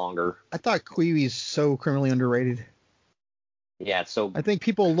tad longer. I thought Kwee Wee's so criminally underrated. Yeah, so... I think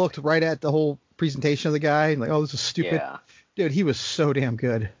people looked right at the whole presentation of the guy and like, oh, this is stupid. Yeah. Dude, he was so damn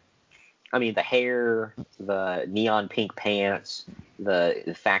good. I mean, the hair, the neon pink pants,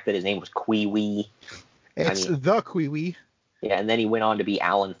 the fact that his name was Kwee Wee. It's the Kwee Wee. Yeah, and then he went on to be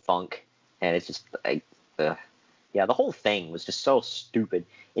Alan Funk, and it's just like... Yeah, the whole thing was just so stupid,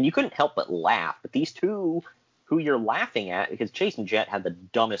 and you couldn't help but laugh. But these two, who you're laughing at, because Jason Jett had the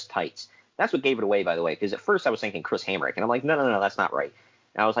dumbest tights. That's what gave it away, by the way, because at first I was thinking Chris Hamrick, and I'm like, no, that's not right.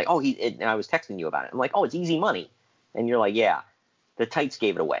 And I was like, and I was texting you about it. I'm like, oh, it's Easy Money. And you're like, yeah, the tights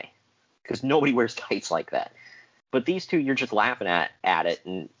gave it away, because nobody wears tights like that. But these two, you're just laughing at it,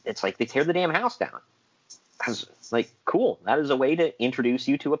 and it's like they tear the damn house down. I was like, cool, that is a way to introduce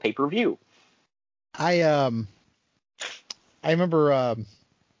you to a pay-per-view. I remember I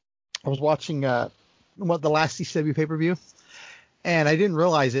was watching the last ECW pay-per-view, and I didn't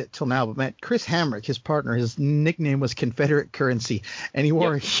realize it till now, but man, Chris Hamrick, his partner, his nickname was Confederate Currency, and he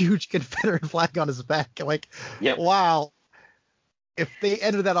wore a huge Confederate flag on his back. Like, wow. If they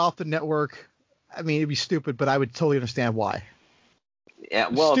ended that off the network, I mean, it'd be stupid, but I would totally understand why. Yeah,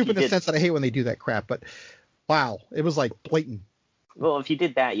 well, stupid in the sense that I hate when they do that crap, but wow, it was like blatant. Well, if you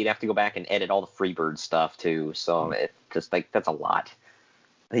did that, you'd have to go back and edit all the Freebird stuff too. So it's just like that's a lot.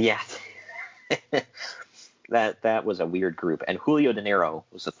 Yeah, that was a weird group. And Julio De Niro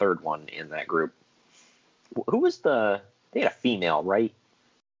was the third one in that group. Who was they had a female, right?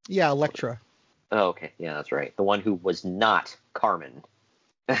 Yeah, Elektra. Oh, okay. Yeah, that's right. The one who was not Carmen,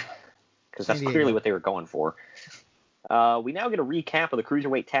 because that's clearly what they were going for. We now get a recap of the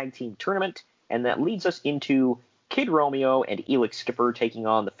Cruiserweight Tag Team Tournament, and that leads us into Kid Romeo and Elix Skipper taking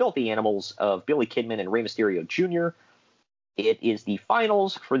on the Filthy Animals of Billy Kidman and Rey Mysterio Jr. It is the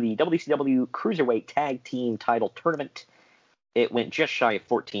finals for the WCW Cruiserweight Tag Team Title Tournament. It went just shy of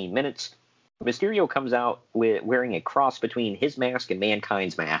 14 minutes. Mysterio comes out wearing a cross between his mask and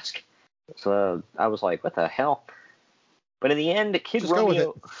Mankind's mask. So I was like, what the hell? But in the end, Kid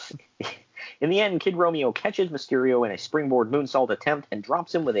Romeo catches Mysterio in a springboard moonsault attempt and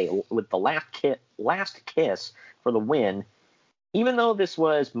drops him with the last kiss for the win. Even though this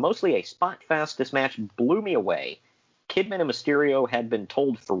was mostly a spot fest, this match blew me away. Kidman and Mysterio had been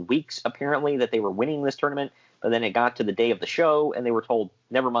told for weeks, apparently, that they were winning this tournament, but then it got to the day of the show, and they were told,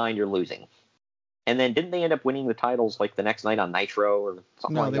 never mind, you're losing. And then didn't they end up winning the titles like the next night on Nitro or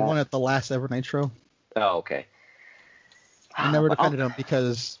something like that? No, they won at the last ever Nitro. Oh, okay. I never defended them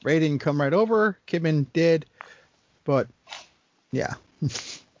because Ray didn't come right over. Kidman did, but yeah.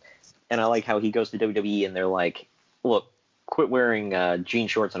 And I like how he goes to WWE and they're like, look, quit wearing jean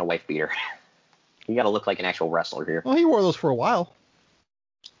shorts and a wife beater. You got to look like an actual wrestler here. Well, he wore those for a while.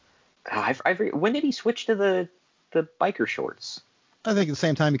 When did he switch to the biker shorts? I think at the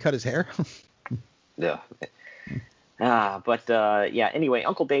same time he cut his hair. Yeah. Anyway,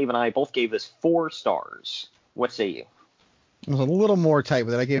 Uncle Dave and I both gave this 4 stars. What say you? I was a little more tight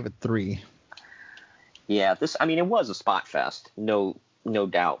with it. I gave it 3. Yeah, it was a spot fest, no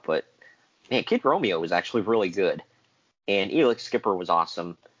doubt, but man, Kid Romeo was actually really good, and Elix Skipper was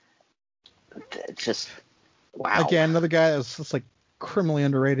awesome. Just wow. Again, another guy that was just like criminally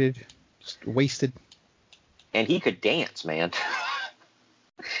underrated, just wasted. And he could dance, man.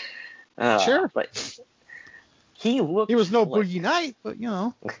 Sure, but he was no Boogie Night, but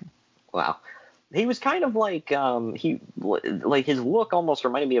Wow. He was kind of like his look almost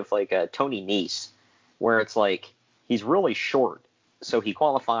reminded me of like Tony Nese, where it's like he's really short, so he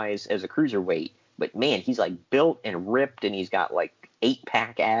qualifies as a cruiserweight, but man, he's like built and ripped, and he's got like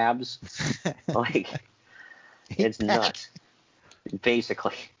 8-pack abs. Like it's nuts.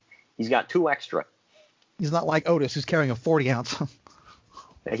 Basically, he's got 2 extra. He's not like Otis, who's carrying a 40-ounce.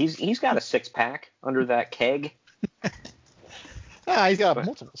 He's got a 6-pack under that keg. He's got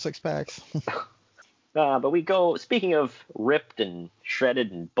multiple 6-packs. But we go, speaking of ripped and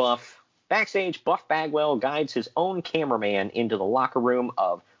shredded and buff, backstage, Buff Bagwell guides his own cameraman into the locker room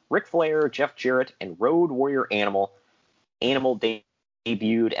of Ric Flair, Jeff Jarrett, and Road Warrior Animal. Animal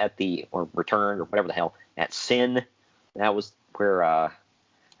debuted or returned, or whatever the hell, at Sin. That was where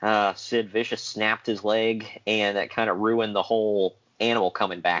Sid Vicious snapped his leg, and that kind of ruined the whole Animal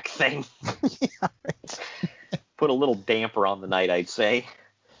coming back thing. Yeah, right. Put a little damper on the night, I'd say.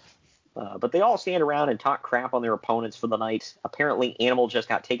 But they all stand around and talk crap on their opponents for the night. Apparently, Animal just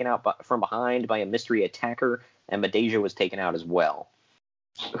got taken out from behind by a mystery attacker, and Madeja was taken out as well.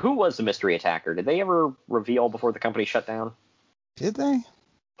 Who was the mystery attacker? Did they ever reveal before the company shut down? Did they?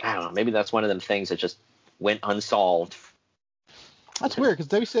 I don't know. Maybe that's one of them things that just went unsolved. That's weird, because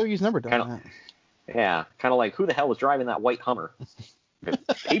WCW's never done that. Yeah, kind of like, who the hell was driving that white Hummer?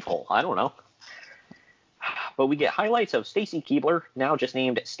 People, I don't know. But we get highlights of Stacy Keibler, now just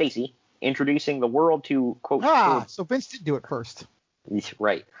named Stacy, introducing the world to, quote... so Vince did do it first.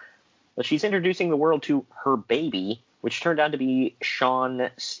 Right. But she's introducing the world to her baby, which turned out to be Shawn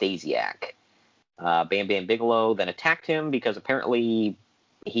Stasiak. Bam Bam Bigelow then attacked him because apparently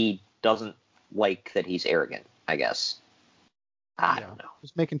he doesn't like that he's arrogant, I guess. I don't know.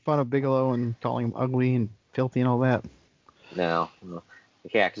 Just making fun of Bigelow and calling him ugly and filthy and all that. No.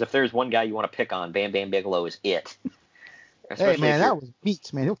 Yeah, because if there's one guy you want to pick on, Bam Bam Bigelow is it. Hey, man, that was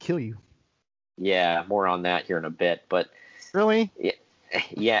beats, man. He'll kill you. Yeah, more on that here in a bit. But really?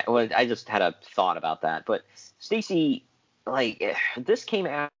 Yeah. Well, I just had a thought about that. But Stacy, this came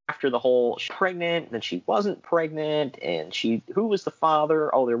after the whole she's pregnant, then she wasn't pregnant, and who was the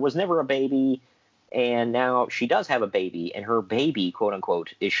father? Oh, there was never a baby. And now she does have a baby, and her baby, quote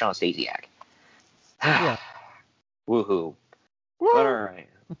unquote, is Shawn Stasiak. Yeah. Woohoo. But all right.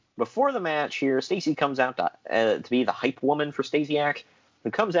 Before the match here, Stacy comes out to be the hype woman for Stasiak,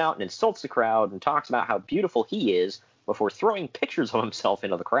 who comes out and insults the crowd and talks about how beautiful he is before throwing pictures of himself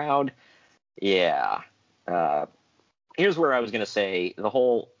into the crowd. Yeah. Here's where I was going to say the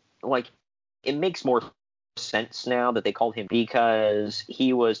whole, it makes more sense now that they called him, because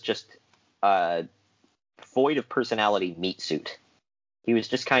he was just void of personality meat suit. He was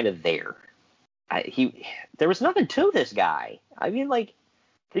just kind of there. There was nothing to this guy. I mean,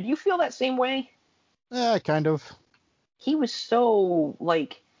 did you feel that same way? Yeah, kind of. He was so,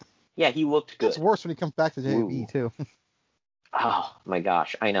 he looked good. It's worse when he comes back to WWE, too. Oh, my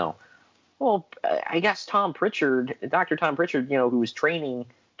gosh, I know. Well, I guess Dr. Tom Pritchard, who was training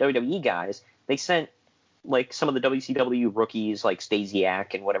WWE guys, they sent, some of the WCW rookies, like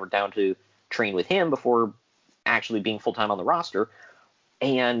Stasiak and whatever, down to train with him before actually being full-time on the roster.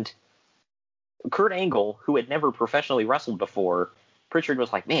 And Kurt Angle, who had never professionally wrestled before, Pritchard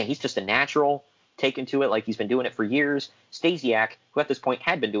was like, man, he's just a natural, taken to it like he's been doing it for years. Stasiak, who at this point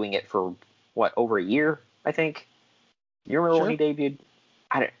had been doing it for, over a year, I think? You remember when he debuted?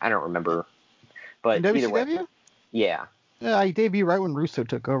 I don't remember. But in either WCW? way. Yeah. Yeah, he debuted right when Russo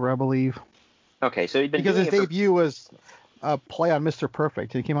took over, I believe. Okay, so he'd been because his debut was a play on Mr.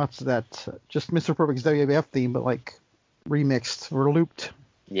 Perfect. He came out to that just Mr. Perfect's WWF theme, but remixed or looped.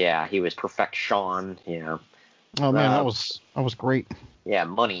 Yeah, he was Perfect Shawn. Yeah. Oh man, that was great. Yeah,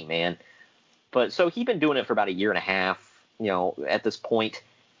 money, man. But so he'd been doing it for about a year and a half, at this point,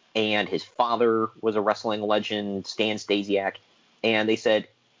 and his father was a wrestling legend, Stan Stasiak, and they said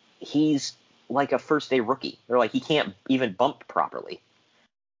he's like a first day rookie. They're like, he can't even bump properly.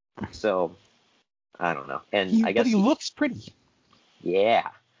 So I don't know. And I guess but he looks pretty. Yeah.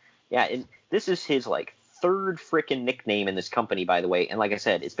 Yeah, and this is his, like, third frickin' nickname in this company, by the way. And like I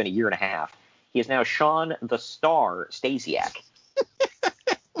said, it's been a year and a half. He is now Sean the Star Stasiak.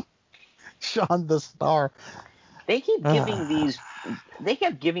 Sean the Star. They keep giving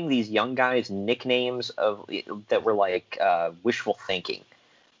these young guys nicknames that were like wishful thinking.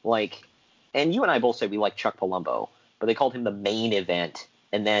 Like, and you and I both said we like Chuck Palumbo, but they called him the Main Event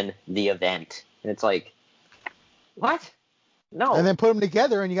and then the Event. And it's like, what? No. And then put them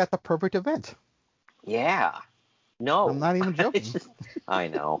together and you got the perfect event. Yeah. No. I'm not even joking. I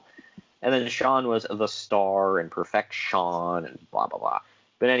know. And then Sean was the Star and Perfect Sean and blah, blah, blah.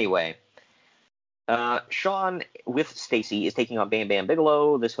 But anyway, Sean with Stacy is taking on Bam Bam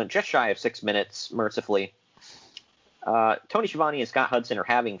Bigelow. This went just shy of 6 minutes, mercifully. Tony Schiavone and Scott Hudson are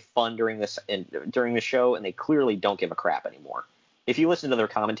having fun during the show, and they clearly don't give a crap anymore. If you listen to their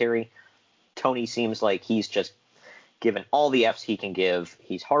commentary, Tony seems like he's just given all the Fs he can give.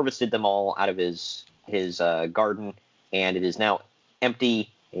 He's harvested them all out of his garden, and it is now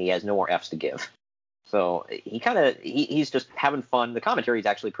empty, and he has no more Fs to give. So he's just having fun. The commentary is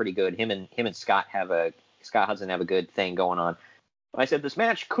actually pretty good. Him and Scott Hudson have a good thing going on. I said this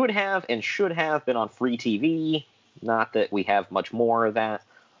match could have and should have been on free TV. Not that we have much more of that.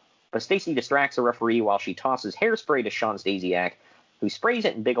 But Stacy distracts the referee while she tosses hairspray to Sean Stasiak, who sprays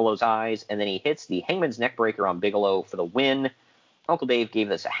it in Bigelow's eyes, and then he hits the Hangman's Neckbreaker on Bigelow for the win. Uncle Dave gave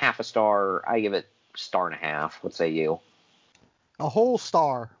this a half a star. I give it a star and a half. What say you? A whole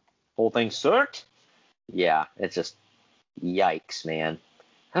star. Whole thing sucked? Yeah, it's just yikes, man.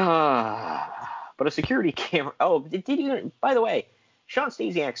 But a security camera. Oh, did you? By the way, Sean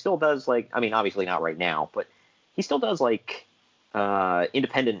Stasiak still does, like, I mean, obviously not right now, but he still does, like,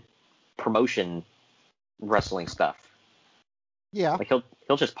 independent promotion wrestling stuff. Yeah. Like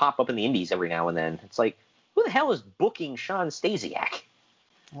he'll just pop up in the indies every now and then. It's like, who the hell is booking Sean Stasiak?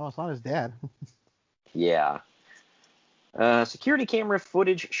 Well, it's not his dad. Yeah. Security camera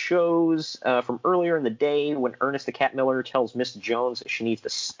footage shows from earlier in the day when Ernest the Cat Miller tells Miss Jones she needs to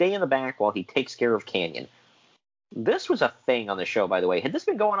stay in the back while he takes care of Canyon. This was a thing on the show, by the way. Had this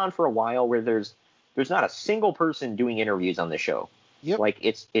been going on for a while where there's not a single person doing interviews on the show? Yep. Like,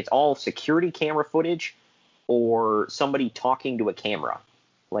 it's all security camera footage or somebody talking to a camera.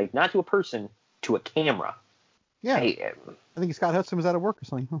 Like, not to a person, to a camera. Yeah. Hey, I think Scott Hudson was out of work or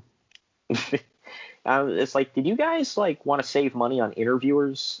something. Huh? It's like, did you guys, like, want to save money on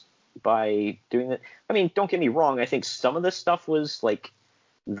interviewers by doing that? I mean, don't get me wrong. I think some of this stuff was, like,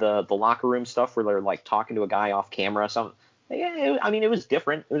 the locker room stuff where they're, like, talking to a guy off camera or something. Yeah, I mean, it was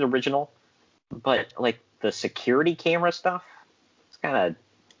different. It was original. But, like, the security camera stuff, it's kind of,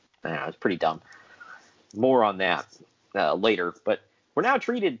 I don't know, it's pretty dumb. More on that later. But we're now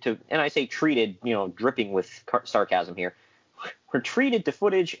treated to, and I say treated, dripping with sarcasm here. We're treated to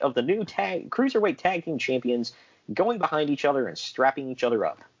footage of the new cruiserweight tag team champions going behind each other and strapping each other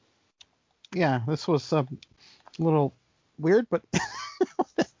up. Yeah, this was a little weird, but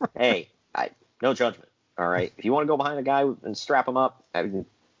hey, no judgment. All right, if you want to go behind a guy and strap him up,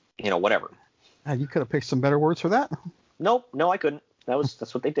 whatever. You could have picked some better words for that. No, I couldn't.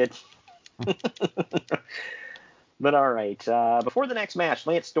 That's what they did. But all right, before the next match,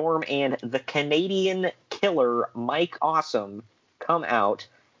 Lance Storm and the Canadian Killer Mike Awesome come out,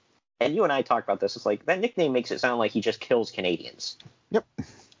 and you and I talked about this. It's like, that nickname makes it sound like he just kills Canadians. Yep.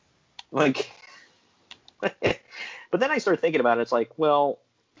 Like, but then I started thinking about it. It's like, well,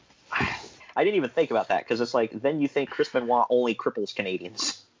 I didn't even think about that, because it's like, then you think Chris Benoit only cripples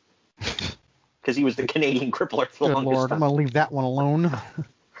Canadians. Because he was the Canadian crippler for the longest time. I'm going to leave that one alone.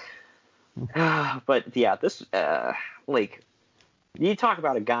 But yeah, this, like, you talk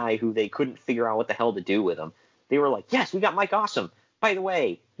about a guy who they couldn't figure out what the hell to do with him. They were like, yes, we got Mike Awesome. By the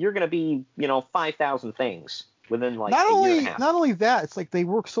way, you're going to be, 5,000 things within, like, a year and a half. Not only that, it's like they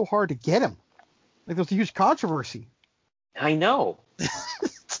worked so hard to get him. Like, there's a huge controversy. I know.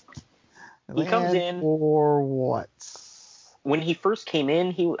 He comes in. For what? When he first came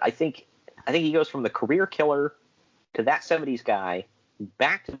in, I think he goes from the career killer to that 70s guy,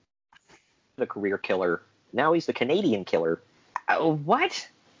 back to the career killer. Now he's the Canadian killer. What?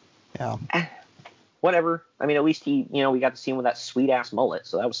 Yeah. Whatever. I mean, at least we got to see him with that sweet ass mullet,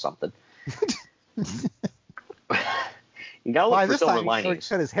 so that was something. You gotta look for silver linings.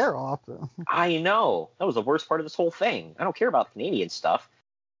 He cut his hair off. I know. That was the worst part of this whole thing. I don't care about the Canadian stuff.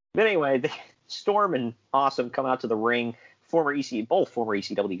 But anyway, Storm and Awesome come out to the ring. Both former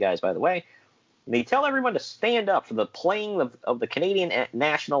ECW guys, by the way. They tell everyone to stand up for the playing of the Canadian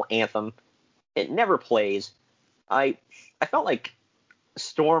national anthem. It never plays. I felt like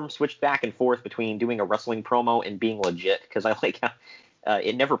Storm switched back and forth between doing a wrestling promo and being legit, because I like how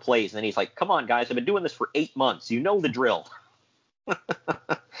it never plays. And then he's like, come on, guys, I've been doing this for 8 months. You know the drill. But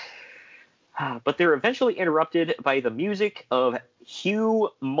they're eventually interrupted by the music of Hugh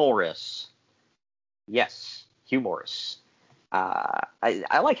Morris. Yes, Hugh Morris.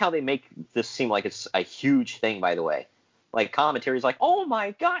 I like how they make this seem like it's a huge thing, by the way. Like, commentary's like, oh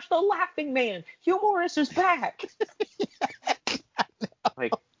my gosh, the Laughing Man, Hugh Morris is back.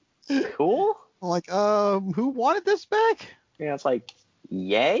 Like, cool? Like, who wanted this back? Yeah, it's like,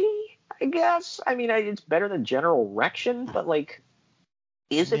 yay, I guess. I mean, it's better than General Erection, but, like,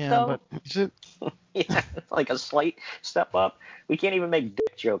 is it, though? But is it? Yeah, it's like a slight step up. We can't even make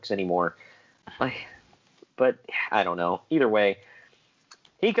dick jokes anymore. Like, but I don't know. Either way,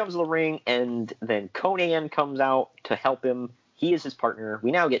 he comes to the ring, and then Conan comes out to help him. He is his partner.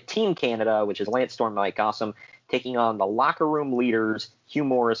 We now get Team Canada, which is Lance Storm, Mike Awesome, taking on the locker room leaders, Hugh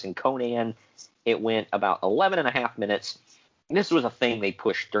Morris and Conan. It went about 11 and a half minutes. This was a thing they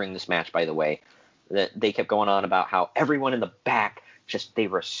pushed during this match, by the way, that they kept going on about how everyone in the back, just they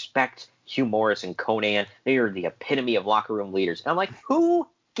respect Hugh Morris and Conan. They are the epitome of locker room leaders. And I'm like, who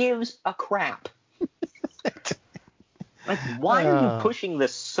gives a crap? Like, why are you pushing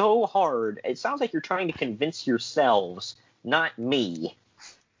this so hard? It sounds like you're trying to convince yourselves, not me.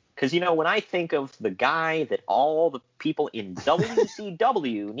 Because, when I think of the guy that all the people in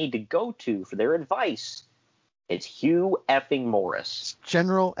WCW need to go to for their advice, it's Hugh effing Morris.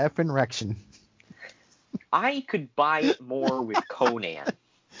 General effing Erection. I could buy it more with Conan.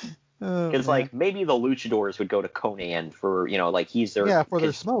 Because, maybe the luchadors would go to Conan for, he's their... Yeah, for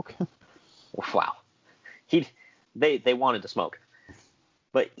their smoke. Wow. They wanted to smoke.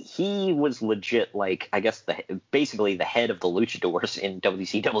 But he was legit, I guess, basically the head of the luchadors in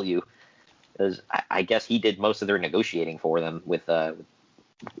WCW. I guess he did most of their negotiating for them with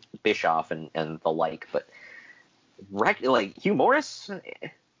Bischoff and the like. But, Hugh Morris?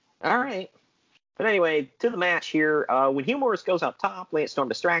 All right. But anyway, to the match here. When Hugh Morris goes up top, Lance Storm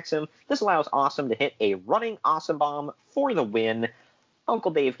distracts him. This allows Awesome to hit a running Awesome Bomb for the win.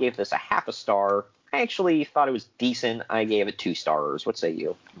 Uncle Dave gave this a half a star. I actually thought it was decent. I gave it 2 stars. What say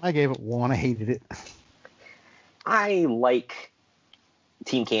you? I gave it 1. I hated it. I like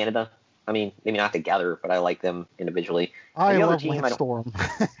Team Canada. I mean, maybe not together, but I like them individually. I love Lance Storm.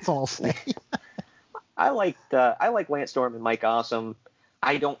 That's all I'll say. I like Lance Storm and Mike Awesome.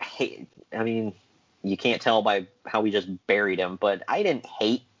 I don't hate. I mean, you can't tell by how we just buried him, but I didn't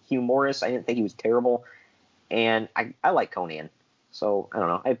hate Hugh Morris. I didn't think he was terrible, and I like Conan. So I don't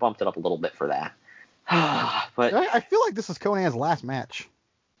know. I bumped it up a little bit for that. But I feel like this is Conan's last match.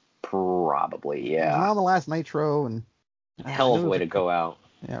 Probably, yeah. He's on the last Nitro, and hell of a way to go out.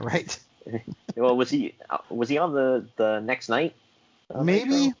 Yeah, right. Well, was he on the next night? Maybe,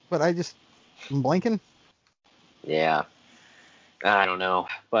 Nitro? But I'm blanking. Yeah, I don't know,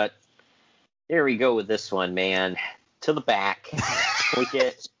 but here we go with this one, man. To the back, we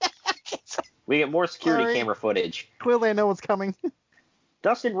get more security camera footage. Clearly, I know what's coming.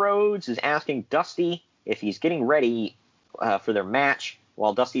 Dustin Rhodes is asking Dusty if he's getting ready for their match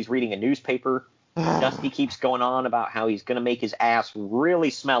while Dusty's reading a newspaper. Dusty keeps going on about how he's going to make his ass really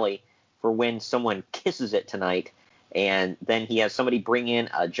smelly for when someone kisses it tonight, and then he has somebody bring in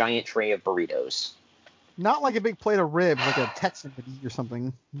a giant tray of burritos. Not like a big plate of ribs, like a Texan would eat or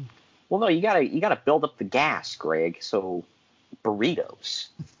something. Well, no, you gotta build up the gas, Greg. So burritos.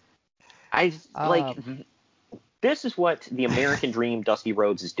 This is what the American Dream Dusty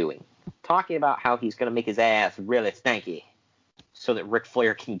Rhodes is doing. Talking about how he's going to make his ass really stanky so that Ric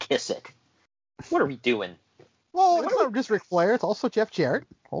Flair can kiss it. What are we doing? Well, it's not just Ric Flair. It's also Jeff Jarrett.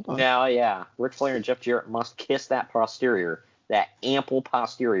 Hold on. Now, yeah. Ric Flair and Jeff Jarrett must kiss that posterior, that ample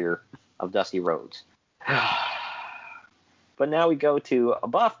posterior of Dusty Rhodes. But now we go to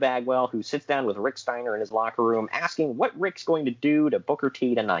Buff Bagwell, who sits down with Rick Steiner in his locker room, asking what Rick's going to do to Booker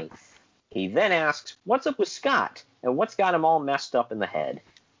T tonight. He then asks, what's up with Scott, and what's got him all messed up in the head?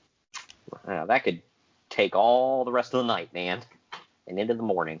 That could take all the rest of the night, man, and into the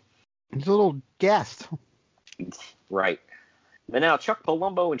morning. He's a little gassed. Right. But now Chuck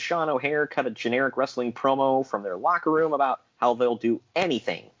Palumbo and Sean O'Haire cut a generic wrestling promo from their locker room about how they'll do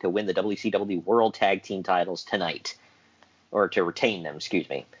anything to win the WCW World Tag Team titles tonight. Or to retain them, excuse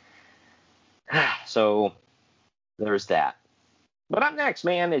me. So, there's that. But up next,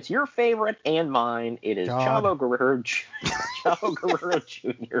 man, it's your favorite and mine. It is Chavo Guerrero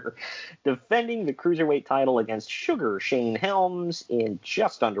Jr. defending the Cruiserweight title against Sugar Shane Helms in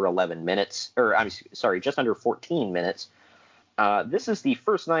just under 11 minutes. Just under 14 minutes. This is the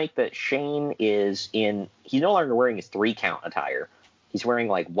first night that Shane is in... He's no longer wearing his 3-count attire. He's wearing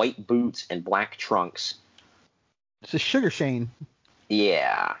like white boots and black trunks. It's a Sugar Shane.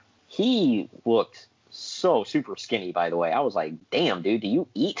 Yeah. He looked so super skinny, by the way. I was like, damn, dude, do you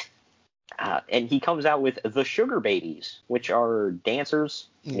eat? And he comes out with the Sugar Babies, which are dancers.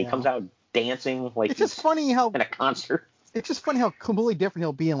 Yeah. And he comes out dancing like it's just funny how in a concert. It's just funny how completely different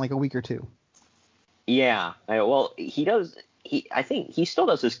he'll be in like a week or two. Yeah. Well, he does. I think he still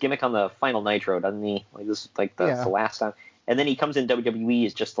does this gimmick on the Final Nitro, doesn't he? Like this is like the last time. And then he comes in WWE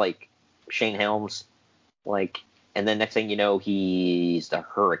as just like Shane Helms, like, and then next thing you know, he's the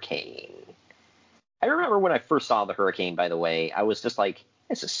Hurricane. I remember when I first saw the Hurricane, by the way, I was just like,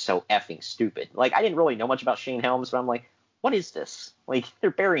 this is so effing stupid. Like, I didn't really know much about Shane Helms, but I'm like, what is this? Like,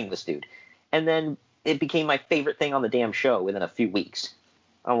 they're burying this dude. And then it became my favorite thing on the damn show within a few weeks.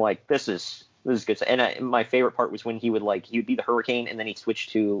 I'm like, this is good. And my favorite part was when he would be the Hurricane, and then he'd switch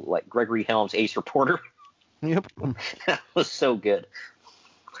to like Gregory Helms, Ace Reporter. Yep. That was so good.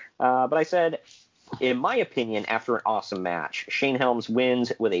 But I said, in my opinion, after an awesome match, Shane Helms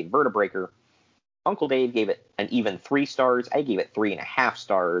wins with a Vertebreaker. Uncle Dave gave it an even 3 stars. I gave it 3.5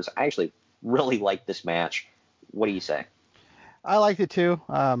 stars. I actually really liked this match. What do you say? I liked it too.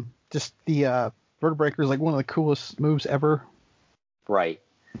 Just the Vertebreaker is like one of the coolest moves ever. Right.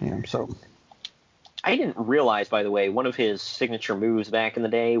 Yeah. So. I didn't realize, by the way, one of his signature moves back in the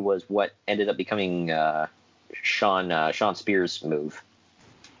day was what ended up becoming Sean Spears' move.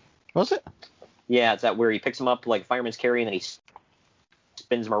 Was it? Yeah, it's that where he picks him up like fireman's carry and then he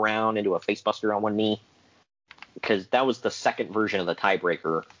spins him around into a facebuster on one knee. Because that was the second version of the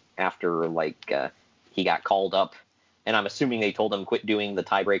tiebreaker after he got called up. And I'm assuming they told him quit doing the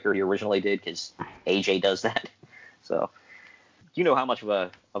tiebreaker he originally did because AJ does that. So you know how much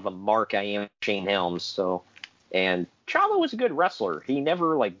of a mark I am, Shane Helms. So, and Chavo was a good wrestler. He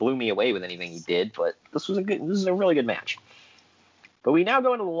never blew me away with anything he did, but this is a really good match. But we now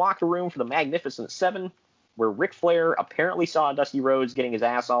go into the locker room for the Magnificent Seven, where Ric Flair apparently saw Dusty Rhodes getting his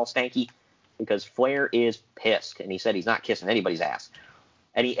ass all stanky because Flair is pissed, and he said he's not kissing anybody's ass.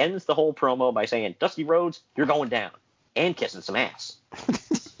 And he ends the whole promo by saying, Dusty Rhodes, you're going down, and kissing some ass.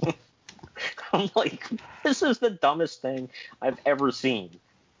 I'm like, this is the dumbest thing I've ever seen.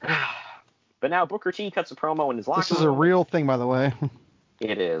 But now Booker T cuts a promo in his locker room. This is a real thing, by the way.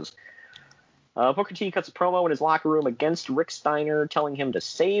 It is. Booker T cuts a promo in his locker room against Rick Steiner, telling him to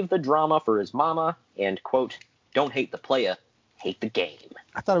save the drama for his mama and, quote, don't hate the playa, hate the game.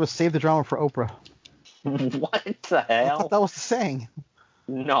 I thought it was save the drama for Oprah. What the hell? I thought that was the saying.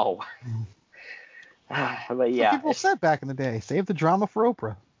 No. But yeah. Some people said back in the day, save the drama for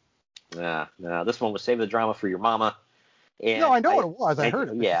Oprah. No, this one was save the drama for your mama. And no, I know what it was. I heard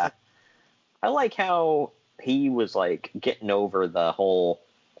it. Yeah. I like how he was getting over the whole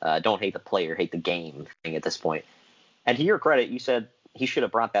don't hate the player, hate the game thing at this point. And to your credit, you said he should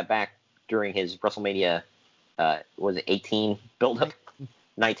have brought that back during his WrestleMania, was it 18 build-up?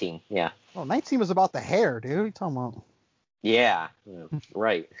 19, yeah. Oh, 19 was about the hair, dude. What are you talking about? Yeah,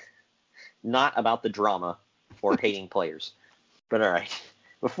 right. Not about the drama or hating players. But all right.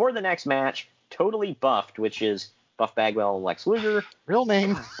 Before the next match, Totally Buffed, which is Buff Bagwell and Lex Luger. Real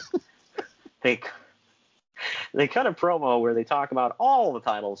name. They cut a promo where they talk about all the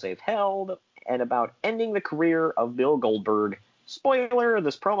titles they've held and about ending the career of Bill Goldberg. Spoiler,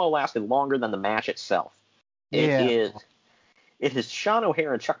 this promo lasted longer than the match itself. Yeah. It is Sean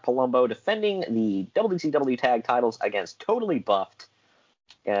O'Haire and Chuck Palumbo defending the WCW tag titles against Totally Buffed.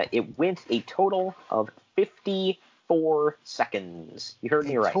 It went a total of 54 seconds. You heard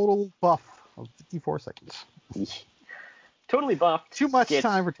me right. Total buff of 54 seconds. Totally Buffed. Too much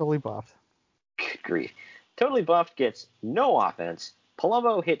time for Totally Buffed. Good grief. Totally Buffed gets no offense.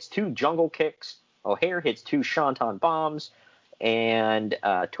 Palumbo hits 2 jungle kicks. O'Haire hits 2 Shanton bombs. And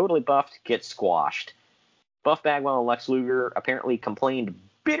Totally Buffed gets squashed. Buff Bagwell and Lex Luger apparently complained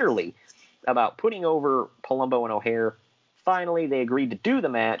bitterly about putting over Palumbo and O'Haire. Finally, they agreed to do the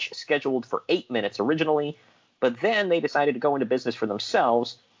match, scheduled for 8 minutes originally, but then they decided to go into business for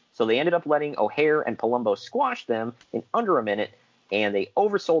themselves, so they ended up letting O'Haire and Palumbo squash them in under a minute, and they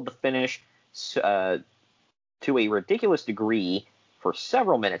oversold the finish to a ridiculous degree for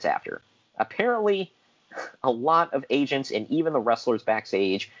several minutes after. Apparently, a lot of agents and even the wrestlers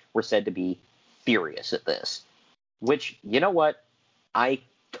backstage were said to be furious at this, which, you know what? I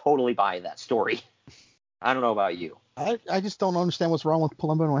totally buy that story. I don't know about you. I just don't understand what's wrong with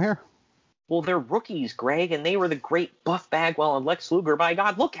Palumbo and O'Haire. Well, they're rookies, Greg, and they were the great Buff Bagwell and Lex Luger. By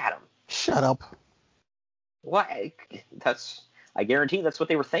God, look at them. Shut up. What? I guarantee that's what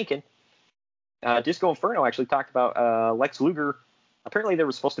they were thinking. Disco Inferno actually talked about Lex Luger. Apparently there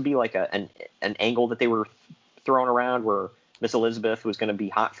was supposed to be an angle that they were throwing around where Miss Elizabeth was going to be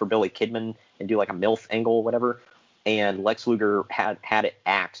hot for Billy Kidman and do like a MILF angle or whatever. And Lex Luger had it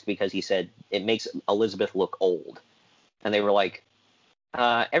axed because he said it makes Elizabeth look old. And they were like,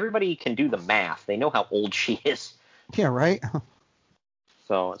 everybody can do the math. They know how old she is. Yeah, right.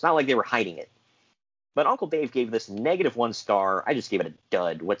 So it's not like they were hiding it. But Uncle Dave gave this -1 star. I just gave it a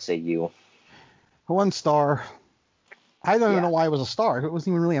dud. What say you? 1 star. I don't even know why it was a star. It wasn't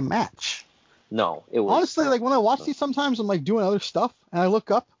even really a match. No, it was. Honestly, like when I watch these sometimes, I'm like doing other stuff, and I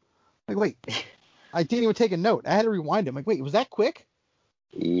look up, like, wait, I didn't even take a note. I had to rewind it. I'm like, wait, was that quick?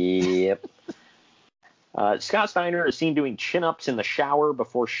 Yep. Scott Steiner is seen doing chin-ups in the shower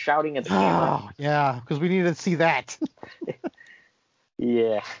before shouting at the camera. Oh, yeah, because we needed to see that.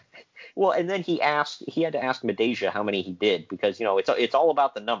 Yeah. Well, and then he had to ask Medeja how many he did because, it's all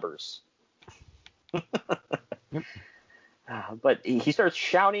about the numbers. Yep. But he starts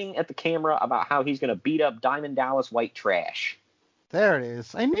shouting at the camera about how he's going to beat up Diamond Dallas White Trash. There it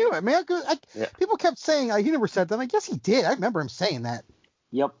is. I knew it, man. People kept saying he never said that. I guess he did. I remember him saying that.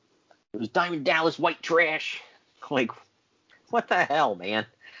 Yep. It was Diamond Dallas White Trash. Like, what the hell, man?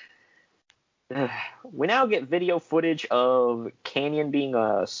 We now get video footage of Kanyon being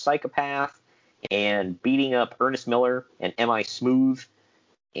a psychopath and beating up Ernest Miller and M.I. Smooth,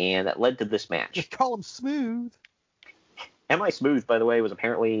 and that led to this match. Just call him Smooth. M.I. Smooth, by the way, was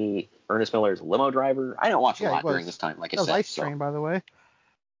apparently Ernest Miller's limo driver. I didn't watch a lot during this time, like I said. That was Ice Train, by the way.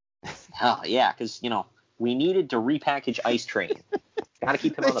 Oh, yeah, because, we needed to repackage Ice Train. Got to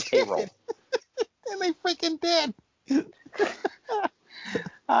keep him on the payroll. And they freaking did.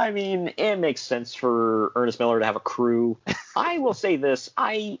 I mean, it makes sense for Ernest Miller to have a crew. I will say this.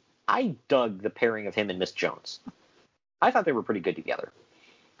 I dug the pairing of him and Miss Jones. I thought they were pretty good together.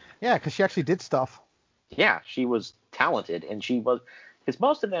 Yeah, because she actually did stuff. Yeah, she was talented, and she was – because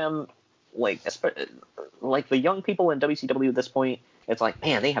most of them, like the young people in WCW at this point, it's like,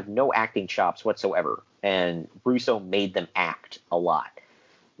 man, they have no acting chops whatsoever, and Russo made them act a lot.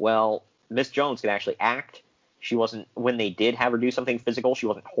 Well, Miss Jones could actually act. She wasn't – when they did have her do something physical, she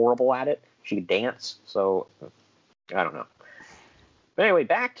wasn't horrible at it. She could dance, so I don't know. But anyway,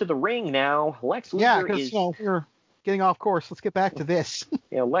 back to the ring now. Lex Luger is – Yeah, because, we're getting off course. Let's get back to this.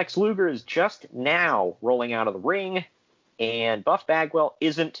 Lex Luger is just now rolling out of the ring, and Buff Bagwell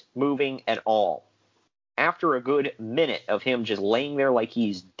isn't moving at all. After a good minute of him just laying there like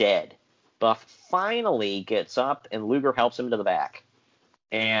he's dead, Buff finally gets up, and Luger helps him to the back.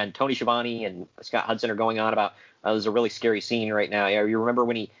 And Tony Schiavone and Scott Hudson are going on about, there's a really scary scene right now. You remember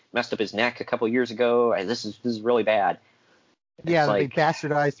when he messed up his neck a couple years ago? This is really bad. Yeah, they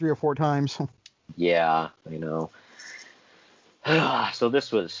bastardized 3 or 4 times. Yeah, I know. So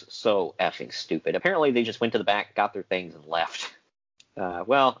this was so effing stupid. Apparently they just went to the back, got their things, and left.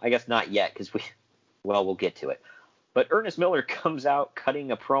 Well, I guess not yet, because we'll get to it. But Ernest Miller comes out cutting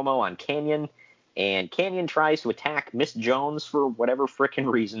a promo on Kanyon, and Kanyon tries to attack Miss Jones for whatever frickin'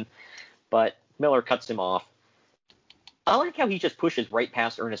 reason, but Miller cuts him off. I like how he just pushes right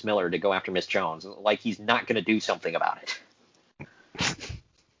past Ernest Miller to go after Miss Jones, like he's not going to do something about it.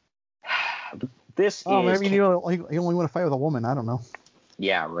 Maybe he only want to fight with a woman. I don't know.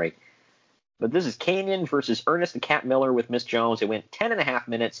 Yeah, right. But this is Kanyon versus Ernest the Cat Miller with Miss Jones. It went 10.5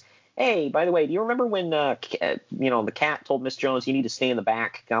 minutes. Hey, by the way, do you remember when the cat told Miss Jones, you need to stay in the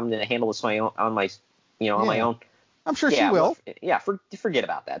back? I'm going to handle this on my own. I'm sure she will. Forget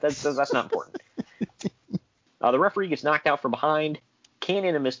about that. That's not important. The referee gets knocked out from behind.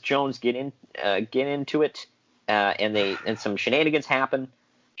 Kanyon and Miss Jones get into it, and some shenanigans happen.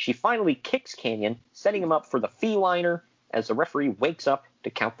 She finally kicks Kanyon, setting him up for the feliner as the referee wakes up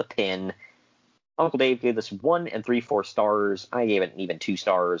to count the pin. Uncle Dave gave this 1 3/4 stars. I gave it even 2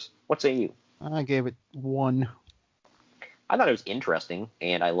 stars. What say you? I gave it 1. I thought it was interesting,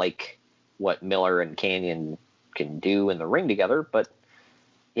 and I like what Miller and Kanyon can do in the ring together, but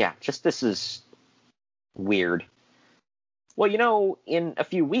yeah, just this is weird. Well, in a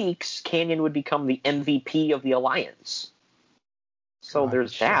few weeks, Kanyon would become the MVP of the Alliance. So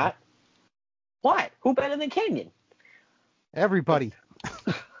there's that. What? Who better than Kanyon? Everybody.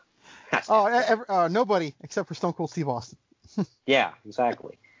 Nobody except for Stone Cold Steve Austin. Yeah,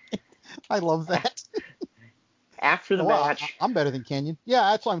 exactly. I love that. After the match, I'm better than Kanyon.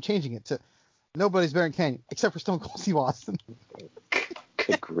 Yeah, that's why I'm changing it to nobody's better than Kanyon except for Stone Cold Steve Austin.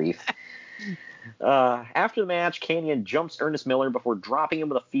 Good grief. After the match, Kanyon jumps Ernest Miller before dropping him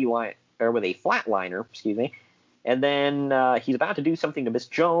with a flatliner. Excuse me. And then he's about to do something to Miss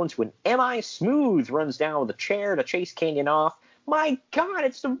Jones when M.I. Smooth runs down with a chair to chase Kanyon off. My God,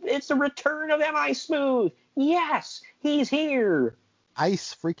 it's the return of M.I. Smooth. Yes, he's here.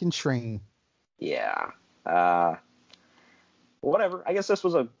 Ice freaking Train. Yeah. whatever. I guess this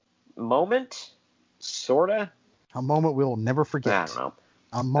was a moment, sorta. A moment we'll never forget. I don't know.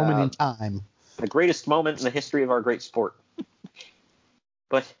 A moment in time. The greatest moment in the history of our great sport.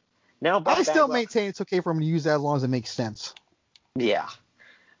 But now Buff I still Bagwell, maintain it's okay for him to use that as long as it makes sense. Yeah.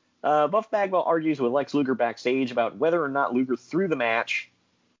 Buff Bagwell argues with Lex Luger backstage about whether or not Luger threw the match.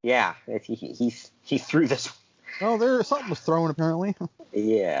 Yeah, he threw this. Oh, something was thrown apparently.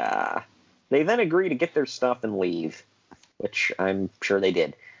 Yeah. They then agree to get their stuff and leave, which I'm sure they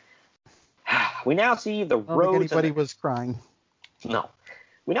did. We now see the Rhodes. Anybody was crying. No.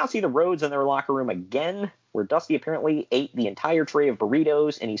 We now see the Rhodes in their locker room again, where Dusty apparently ate the entire tray of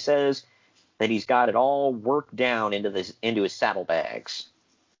burritos, and he says that he's got it all worked down into his saddlebags.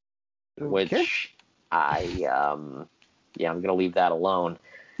 Okay. Which I'm gonna leave that alone.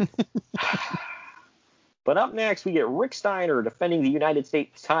 But up next, we get Rick Steiner defending the United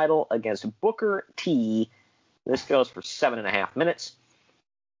States title against Booker T. This goes for 7.5 minutes.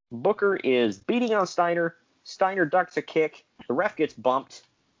 Booker is beating on Steiner. Steiner ducks a kick. The ref gets bumped,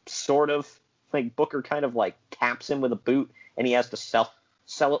 sort of. Like Booker kind of like taps him with a boot, and he has to sell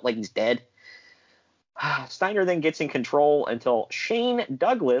it like he's dead. Steiner then gets in control until Shane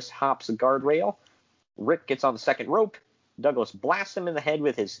Douglas hops a guardrail. Rick gets on the second rope. Douglas blasts him in the head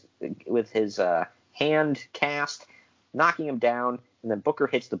with his hand cast, knocking him down, and then Booker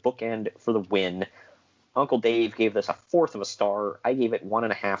hits the bookend for the win. Uncle Dave gave this a 1/4 of a star. I gave it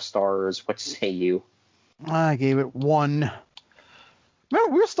 1.5 stars. What say you? I gave it 1.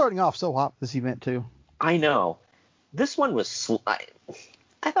 Remember, we were starting off so hot this event too. I know. This one was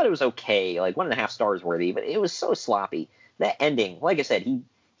I thought it was okay, like 1.5 stars worthy, but it was so sloppy. That ending, like I said, he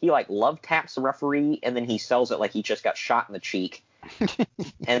like love taps the referee, and then he sells it like he just got shot in the cheek.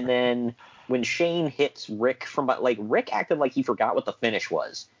 And then when Shane hits Rick Rick acted like he forgot what the finish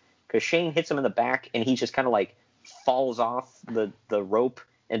was, because Shane hits him in the back, and he just kind of like falls off the rope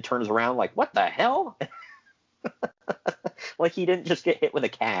and turns around like, what the hell? Like he didn't just get hit with a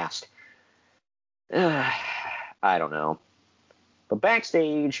cast. I don't know. But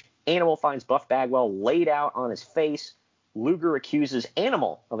backstage, Animal finds Buff Bagwell laid out on his face. Luger accuses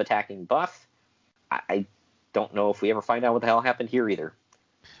Animal of attacking Buff. I don't know if we ever find out what the hell happened here either.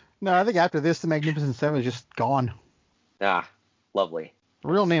 No, I think after this, the Magnificent Seven is just gone. Ah, lovely.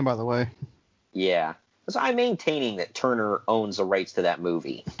 Real name, by the way. Yeah. So I'm maintaining that Turner owns the rights to that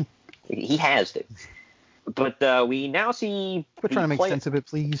movie. He has to. But we now see... Quit trying to make sense of it,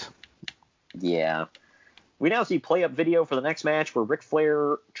 please. Yeah. We now see play-up video for the next match where Ric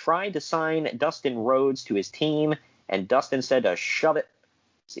Flair tried to sign Dustin Rhodes to his team, and Dustin said to shove it.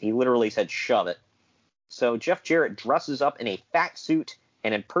 He literally said shove it. So Jeff Jarrett dresses up in a fat suit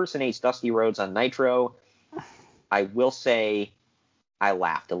and impersonates Dusty Rhodes on Nitro. I will say I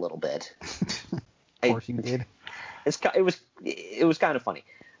laughed a little bit. Of course you did. It was kind of funny.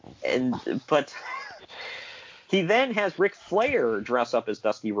 But he then has Ric Flair dress up as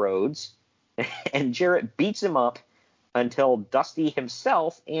Dusty Rhodes, and Jarrett beats him up until Dusty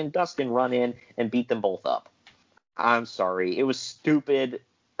himself and Dustin run in and beat them both up. I'm sorry. It was stupid,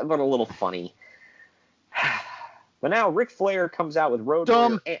 but a little funny. But now Ric Flair comes out with Road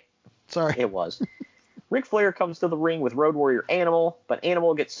Warrior. Sorry. It was. Ric Flair comes to the ring with Road Warrior Animal, but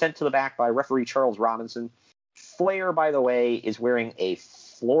Animal gets sent to the back by referee Charles Robinson. Flair, by the way, is wearing a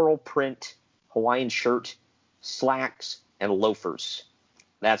floral print Hawaiian shirt, slacks, and loafers.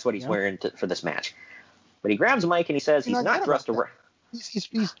 That's what he's wearing for this match. But he grabs a mic and he says he's not dressed to...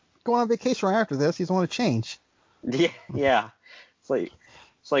 He's going on vacation right after this. He's want to change. Yeah.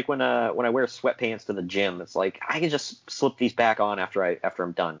 It's like when I wear sweatpants to the gym. It's like I can just slip these back on after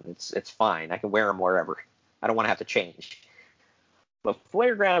I'm done. It's fine. I can wear them wherever. I don't want to have to change. But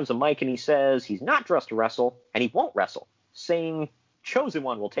Flair grabs a mic and he says he's not dressed to wrestle, and he won't wrestle, saying Chosen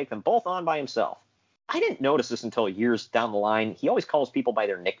One will take them both on by himself. I didn't notice this until years down the line. He always calls people by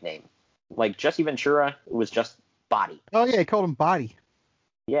their nickname. Like Jesse Ventura was just Body. Oh, yeah, he called him Body.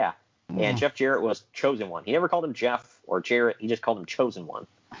 Yeah. And Jeff Jarrett was Chosen One. He never called him Jeff or Jarrett. He just called him Chosen One.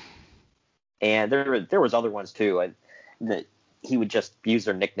 And there was other ones, too, that he would just use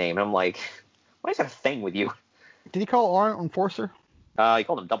their nickname. And I'm like, why is that a thing with you? Did he call Arn Enforcer? He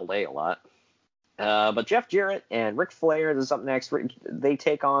called him Double A a lot. But Jeff Jarrett and Ric Flair, this is up next. They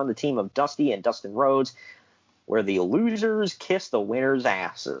take on the team of Dusty and Dustin Rhodes, where the losers kiss the winners'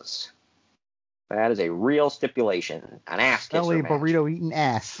 asses. That is a real stipulation. An ass kisser Belly match. burrito eating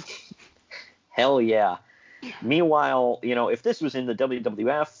ass. Hell yeah. Meanwhile, if this was in the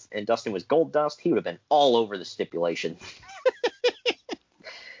WWF and Dustin was Goldust, he would have been all over the stipulation.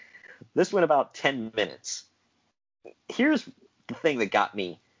 This went about 10 minutes. Here's the thing that got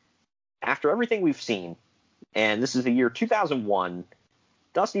me. After everything we've seen, And this is the year 2001.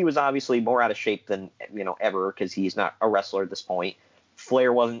 Dusty was obviously more out of shape than, ever, because he's not a wrestler at this point.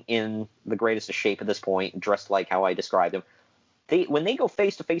 Flair wasn't in the greatest of shape at this point, dressed like how I described him. When they go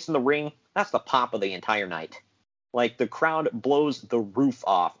face-to-face in the ring, that's the pop of the entire night. Like, the crowd blows the roof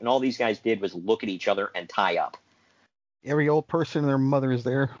off, and all these guys did was look at each other and tie up. Every old person and their mother is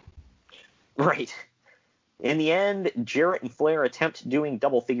there. Right. In the end, Jarrett and Flair attempt doing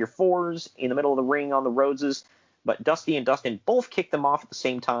double figure fours in the middle of the ring on the Rhodeses, but Dusty and Dustin both kick them off at the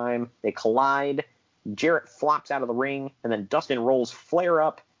same time. They collide. Jarrett flops out of the ring, and then Dustin rolls Flair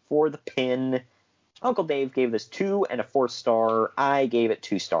up for the pin. Uncle Dave gave this 2 and a 4th star. I gave it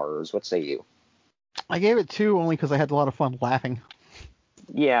 2 stars. What say you? I gave it 2 only because I had a lot of fun laughing.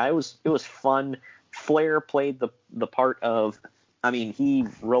 Yeah, it was fun. Flair played the part of, he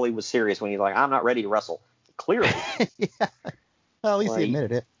really was serious when he's like, I'm not ready to wrestle. Clearly. Yeah. Well, at least he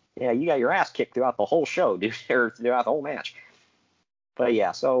admitted it. Yeah, you got your ass kicked throughout the whole show, dude, or throughout the whole match. But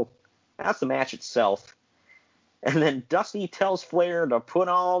yeah, so that's the match itself. And then Dusty tells Flair to put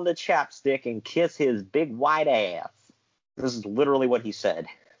on the chapstick and kiss his big white ass. This is literally what he said.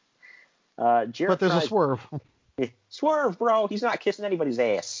 Jarrett but there's a swerve. Swerve, bro. He's not kissing anybody's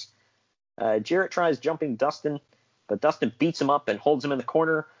ass. Jarrett tries jumping Dustin, but Dustin beats him up and holds him in the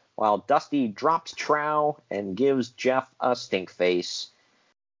corner, while Dusty drops Trow and gives Jeff a stink face.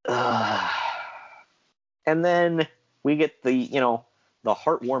 And then we get the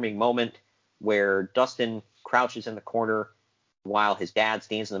heartwarming moment where Dustin crouches in the corner while his dad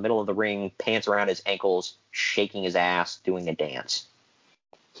stands in the middle of the ring, pants around his ankles, shaking his ass, doing a dance.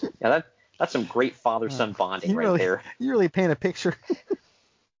 Now that's some great father-son bonding there. You really paint a picture.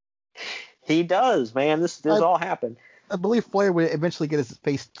 He does, man. This all happened. I believe Flair would eventually get his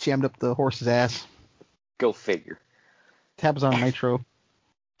face jammed up the horse's ass. Go figure. Tabs on Nitro.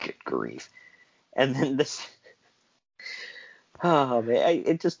 Good grief. And then this... Oh, man.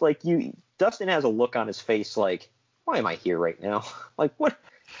 It just like Dustin has a look on his face like, why am I here right now? Like, what?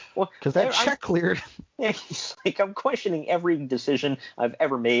 Because that check cleared. Yeah, he's like, I'm questioning every decision I've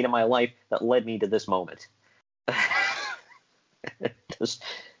ever made in my life that led me to this moment. Just,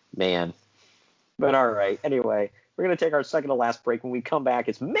 man. But all right. Anyway, we're going to take our second to last break. When we come back,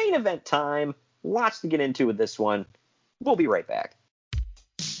 it's main event time. Lots to get into with this one. We'll be right back.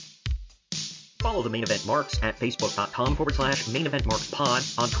 Follow the Main Event Marks at Facebook.com/Main Event Marks Pod,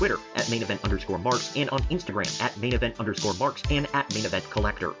 on Twitter at Main Event _Marks, and on Instagram at Main Event _Marks and at Main Event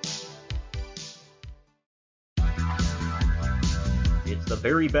Collector. It's the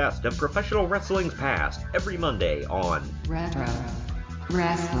very best of professional wrestling's past every Monday on Retro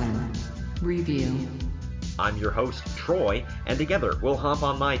Wrestling Review. I'm your host, Troy, and together we'll hop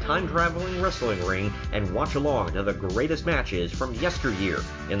on my time-traveling wrestling ring and watch along to the greatest matches from yesteryear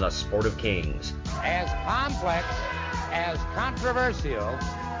in the Sport of Kings. As complex, as controversial,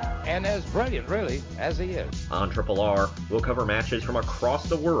 and as brilliant, really, as he is. On Triple R, we'll cover matches from across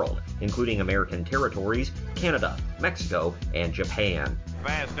the world, including American territories, Canada, Mexico, and Japan.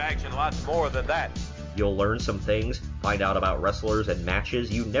 Fast action, lots more than that. You'll learn some things, find out about wrestlers and matches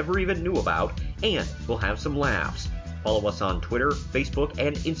you never even knew about, and we'll have some laughs. Follow us on Twitter, Facebook,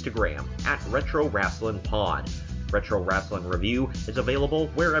 and Instagram at Retro Wrestling Pod. Retro Wrestling Review is available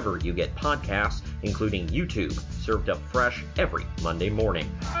wherever you get podcasts, including YouTube, served up fresh every Monday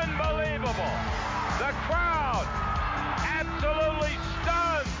morning. Unbelievable! The crowd absolutely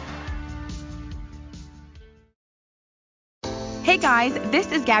stunned! Hey guys,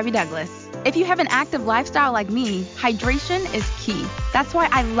 this is Gabby Douglas. If you have an active lifestyle like me, hydration is key. That's why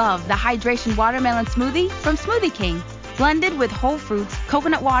I love the Hydration Watermelon Smoothie from Smoothie King. Blended with whole fruits,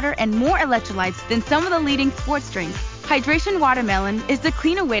 coconut water, and more electrolytes than some of the leading sports drinks, Hydration Watermelon is the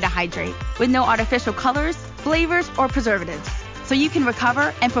cleaner way to hydrate, with no artificial colors, flavors, or preservatives. So you can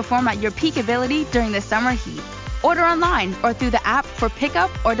recover and perform at your peak ability during the summer heat. Order online or through the app for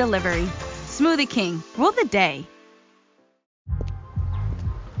pickup or delivery. Smoothie King, rule the day.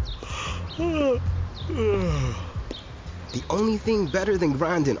 The only thing better than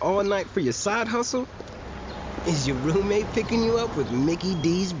grinding all night for your side hustle is your roommate picking you up with Mickey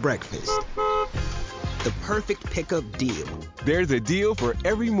D's breakfast. The perfect pickup deal. There's a deal for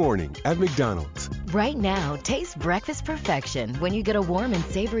every morning at McDonald's. Right now, taste breakfast perfection when you get a warm and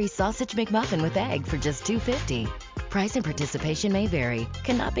savory sausage McMuffin with egg for just $2.50. Price and participation may vary.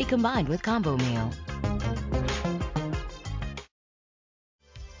 Cannot be combined with combo meal.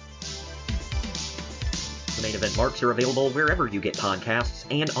 The Main Event Marks are available wherever you get podcasts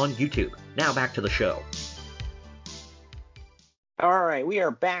and on YouTube. Now back to the show. All right, we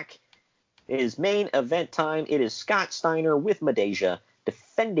are back. It is main event time. It is Scott Steiner with Madeja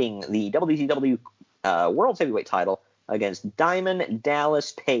defending the WCW World Heavyweight title against Diamond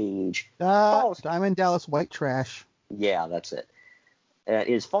Dallas Page. Diamond Dallas White Trash. Yeah, that's it. It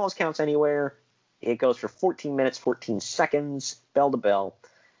is Falls Counts Anywhere. It goes for 14 minutes, 14 seconds, bell to bell.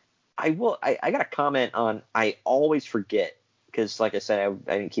 I got a comment on, I always forget, because like I said,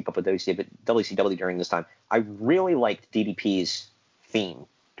 I didn't keep up with WCW during this time. I really liked DDP's theme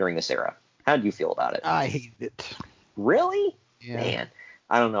during this era. How did you feel about it? I hated it. Really? Yeah. Man,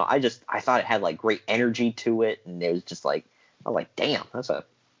 I don't know. I thought it had like great energy to it, and it was just like, I was like, damn, that's a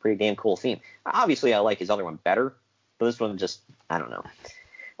pretty damn cool theme. Obviously, I like his other one better, but this one just, I don't know.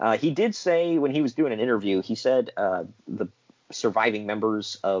 He did say when he was doing an interview, he said the surviving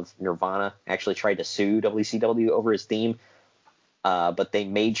members of Nirvana actually tried to sue WCW over his theme, but they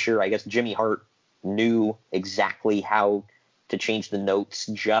made sure, I guess Jimmy Hart knew exactly how to change the notes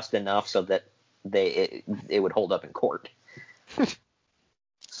just enough so that it would hold up in court.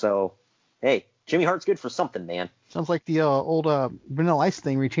 So, hey, Jimmy Hart's good for something, man. Sounds like the old Vanilla Ice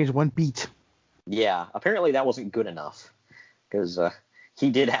thing where you changed one beat. Yeah, apparently that wasn't good enough because he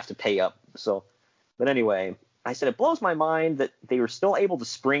did have to pay up. So, but anyway, I said it blows my mind that they were still able to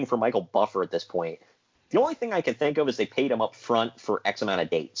spring for Michael Buffer at this point. The only thing I can think of is they paid him up front for X amount of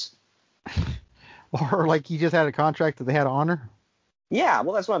dates. Or like he just had a contract that they had to honor. Yeah,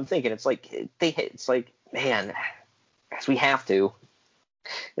 well, that's what I'm thinking. It's like man, guess we have to.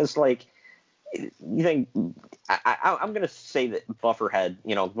 It's like, you think I'm gonna say that Buffer had,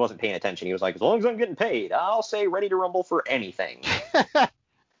 wasn't paying attention. He was like, as long as I'm getting paid, I'll say ready to rumble for anything.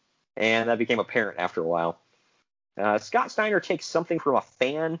 And that became apparent after a while. Scott Steiner takes something from a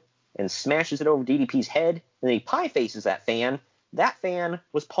fan and smashes it over DDP's head, and then he pie faces that fan. That fan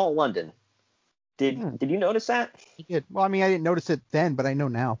was Paul London. Did you notice that? He did. Well, I mean, I didn't notice it then, but I know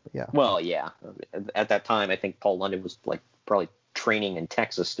now. But yeah. Well, yeah. At that time, I think Paul London was like probably training in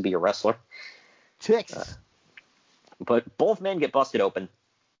Texas to be a wrestler. Texas. But both men get busted open.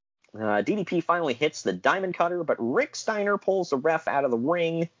 DDP finally hits the Diamond Cutter, but Rick Steiner pulls the ref out of the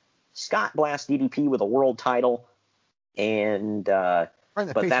ring. Scott blasts DDP with a world title, and right in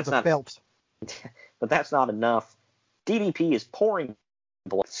the but face that's with the not belt. But that's not enough. DDP is pouring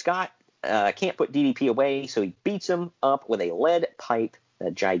blood. Scott can't put DDP away, so he beats him up with a lead pipe, a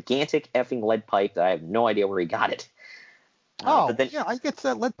gigantic effing lead pipe that I have no idea where he got it. Yeah, I guess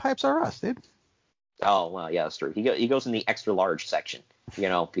that lead pipes are us, dude. Oh, well, yeah, that's true. He goes in the extra large section,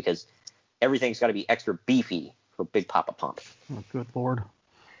 because everything's got to be extra beefy for Big Papa Pump. Oh, good Lord.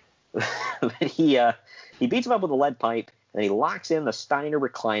 But he beats him up with a lead pipe, and he locks in the Steiner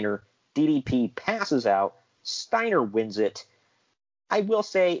recliner. DDP passes out. Steiner wins it. I will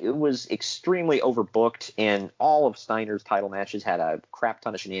say it was extremely overbooked, and all of Steiner's title matches had a crap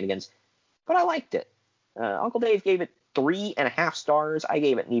ton of shenanigans, but I liked it. Uncle Dave gave it 3.5 stars. I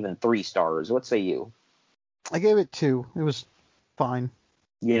gave it an even 3 stars. What say you? I gave it 2. It was fine.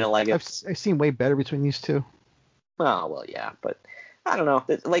 You didn't like it? I've seen way better between these two. Oh, well, yeah, but I don't know.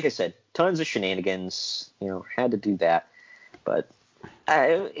 Like I said, tons of shenanigans. Had to do that, but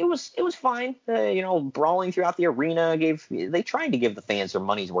it was fine. Brawling throughout the arena they tried to give the fans their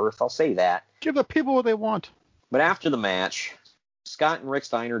money's worth. I'll say that. Give the people what they want. But after the match, Scott and Rick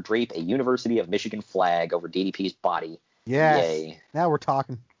Steiner drape a University of Michigan flag over DDP's body. Yes. Yay. Now we're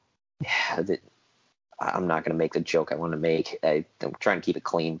talking. Yeah, I'm not going to make the joke I want to make. I'm trying to keep it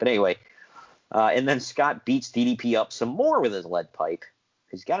clean. But anyway, and then Scott beats DDP up some more with his lead pipe.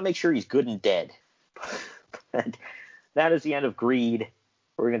 He's got to make sure he's good and dead. And that is the end of Greed.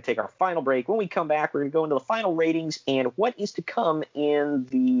 We're going to take our final break. When we come back, we're going to go into the final ratings and what is to come in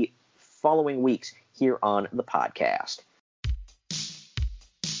the following weeks here on the podcast.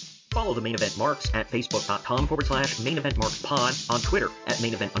 Follow the Main Event Marks at Facebook.com/Main Event Marks Pod, on Twitter at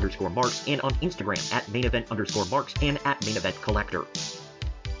Main Event _Marks, and on Instagram at Main Event _Marks and at Main Event Collector.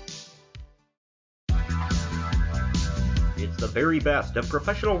 It's the very best of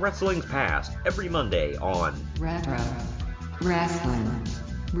professional wrestling's past every Monday on Retro Wrestling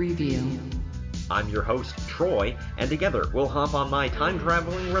Review. I'm your host, Troy, and together we'll hop on my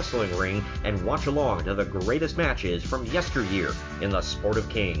time-traveling wrestling ring and watch along to the greatest matches from yesteryear in the Sport of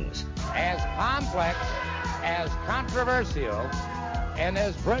Kings. As complex, as controversial, and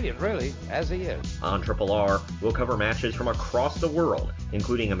as brilliant, really, as he is. On Triple R, we'll cover matches from across the world,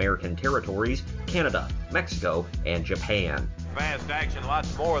 including American territories, Canada, Mexico, and Japan. Fast action,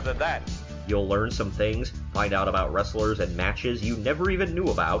 lots more than that. You'll learn some things, find out about wrestlers and matches you never even knew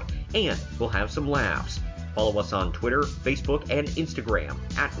about, and we'll have some laughs. Follow us on Twitter, Facebook, and Instagram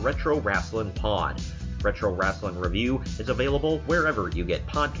at Retro Wrestling Pod. Retro Wrestling Review is available wherever you get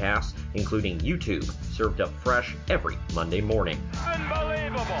podcasts, including YouTube, served up fresh every Monday morning.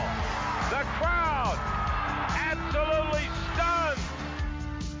 Unbelievable! The crowd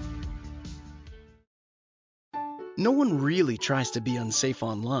No one really tries to be unsafe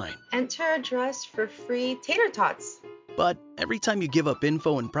online. Enter address for free tater tots. But every time you give up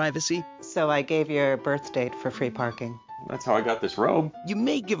info and privacy... So I gave your birth date for free parking. That's how I got this robe. You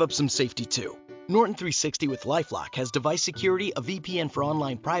may give up some safety too. Norton 360 with LifeLock has device security, a VPN for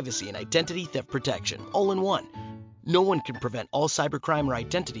online privacy, and identity theft protection, all in one. No one can prevent all cybercrime or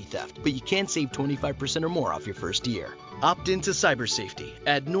identity theft, but you can save 25% or more off your first year. Opt into cyber safety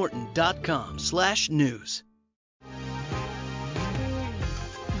at norton.com/news.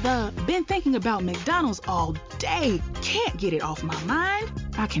 Been thinking about McDonald's all day. Can't get it off my mind.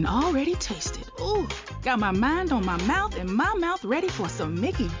 I can already taste it. Ooh, got my mind on my mouth and my mouth ready for some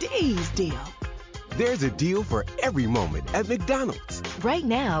Mickey D's deal. There's a deal for every moment at McDonald's. Right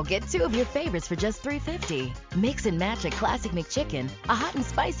now, get 2 of your favorites for just $3.50. Mix and match a classic McChicken, a hot and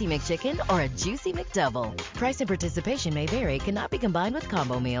spicy McChicken, or a juicy McDouble. Price and participation may vary. Cannot be combined with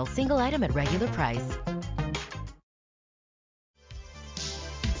combo meal. Single item at regular price.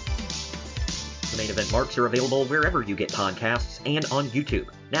 The Main Event marks are available wherever you get podcasts and on YouTube.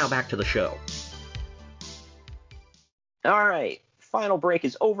 Now back to the show. All right, final break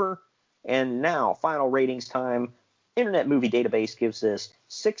is over, and now final ratings time. Internet Movie Database gives this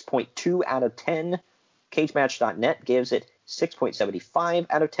 6.2 out of 10. CageMatch.net gives it 6.75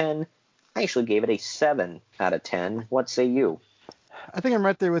 out of 10. I actually gave it a 7 out of 10. What say you? I think I'm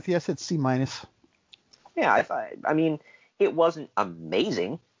right there with you. I said C-. Yeah, I mean, it wasn't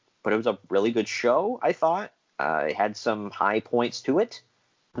amazing, but it was a really good show, I thought. It had some high points to it.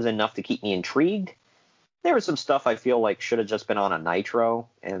 It was enough to keep me intrigued. There was some stuff I feel like should have just been on a Nitro,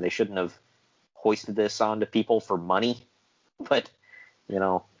 and they shouldn't have hoisted this onto people for money. But, you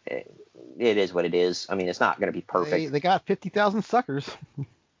know, it is what it is. I mean, it's not going to be perfect. They got 50,000 suckers.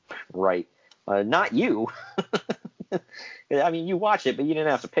 Right. Not you. I mean, you watch it, but you didn't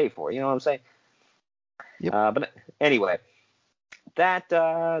have to pay for it. You know what I'm saying? Yep. But anyway, that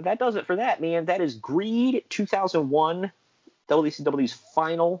does it for that, man. That is Greed 2001, WCW's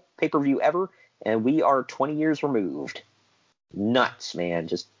final pay-per-view ever, and we are 20 years removed. Nuts, man.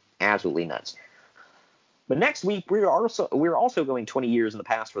 Just absolutely nuts. But next week, we're also going 20 years in the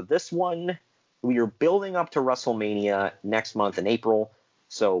past for this one. We are building up to WrestleMania next month in April.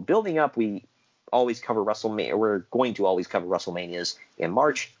 So building up, we always cover WrestleMania. We're going to always cover WrestleManias in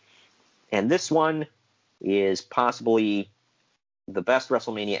March. And this one is possibly the best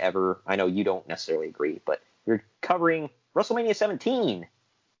WrestleMania ever. I know you don't necessarily agree, but we're covering WrestleMania 17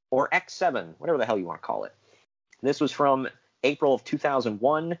 or X7, whatever the hell you want to call it. This was from April of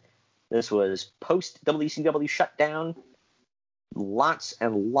 2001. This was post WCW shutdown. Lots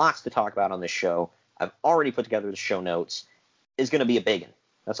and lots to talk about on this show. I've already put together the show notes. It's going to be a big one.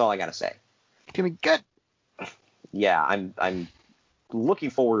 That's all I got to say. It's going to be good. Yeah, I'm looking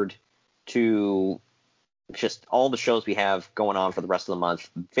forward to just all the shows we have going on for the rest of the month.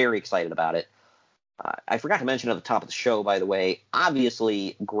 Very excited about it. I forgot to mention at the top of the show, by the way,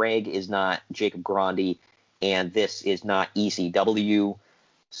 obviously Greg is not Jacob Grandi, and this is not ECW.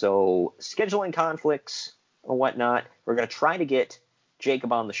 So scheduling conflicts or whatnot, we're going to try to get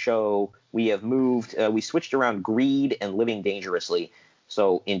Jacob on the show. We have moved, we switched around Greed and Living Dangerously.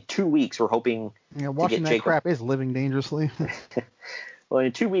 So in 2 weeks, we're hoping to watching get that Jacob. Crap is Living Dangerously. Well,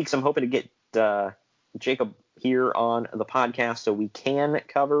 in 2 weeks, I'm hoping to get Jacob here on the podcast so we can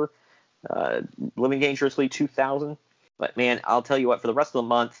cover Living Dangerously 2000. But man, I'll tell you what, for the rest of the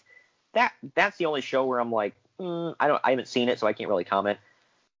month, that's the only show where I'm like, I haven't seen it, so I can't really comment.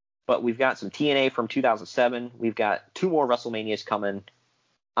 But we've got some TNA from 2007. We've got 2 more WrestleManias coming.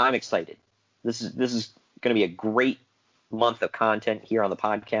 I'm excited. This is going to be a great month of content here on the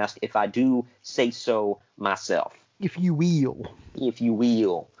podcast, if I do say so myself. If you will. If you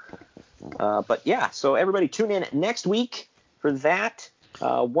will. But yeah, so everybody tune in next week for that.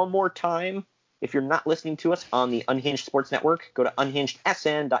 One more time, if you're not listening to us on the Unhinged Sports Network, go to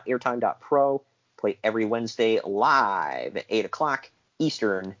unhingedsn.airtime.pro. Play every Wednesday live at 8 o'clock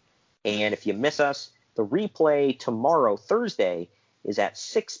Eastern. And if you miss us, the replay tomorrow, Thursday, is at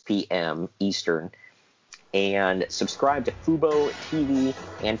 6 p.m. Eastern. And subscribe to Fubo TV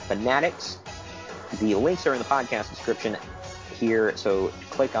and Fanatics. The links are in the podcast description here, so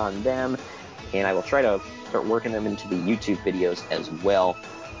click on them. And I will try to start working them into the YouTube videos as well.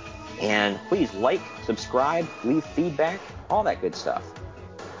 And please like, subscribe, leave feedback, all that good stuff.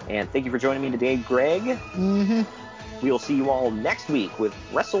 And thank you for joining me today, Greg. Mm-hmm. We will see you all next week with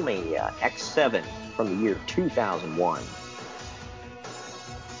WrestleMania X7 from the year 2001.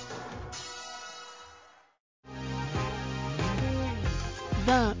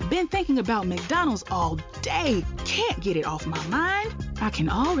 Been thinking about McDonald's all day. Can't get it off my mind. I can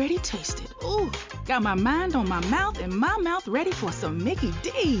already taste it. Ooh, got my mind on my mouth and my mouth ready for some Mickey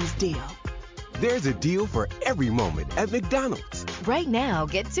D's deal. There's a deal for every moment at McDonald's. Right now,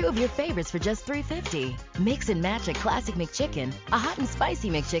 get 2 of your favorites for just $3.50. Mix and match a classic McChicken, a hot and spicy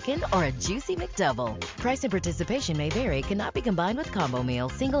McChicken, or a juicy McDouble. Price and participation may vary, cannot be combined with combo meal,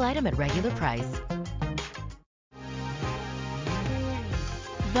 single item at regular price.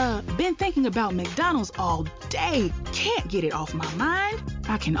 Been thinking about McDonald's all day. Can't get it off my mind.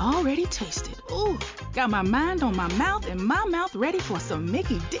 I can already taste it. Ooh, got my mind on my mouth and my mouth ready for some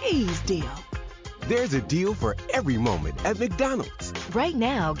Mickey D's deal. There's a deal for every moment at McDonald's. Right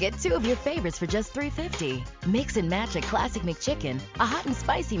now, get 2 of your favorites for just $3.50. Mix and match a classic McChicken, a hot and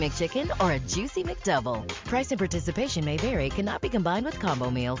spicy McChicken, or a juicy McDouble. Price and participation may vary, cannot be combined with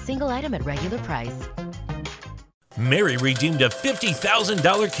combo meal, single item at regular price. Mary redeemed a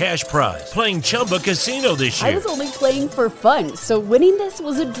 $50,000 cash prize playing Chumba Casino this year. I was only playing for fun, so winning this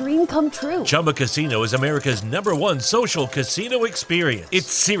was a dream come true. Chumba Casino is America's #1 social casino experience.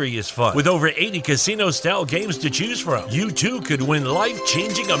 It's serious fun. With over 80 casino-style games to choose from, you too could win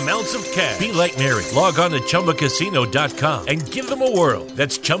life-changing amounts of cash. Be like Mary. Log on to ChumbaCasino.com and give them a whirl.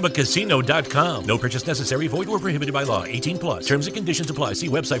 That's ChumbaCasino.com. No purchase necessary. Void where prohibited by law. 18+. Terms and conditions apply. See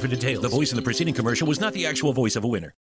website for details. The voice in the preceding commercial was not the actual voice of a winner.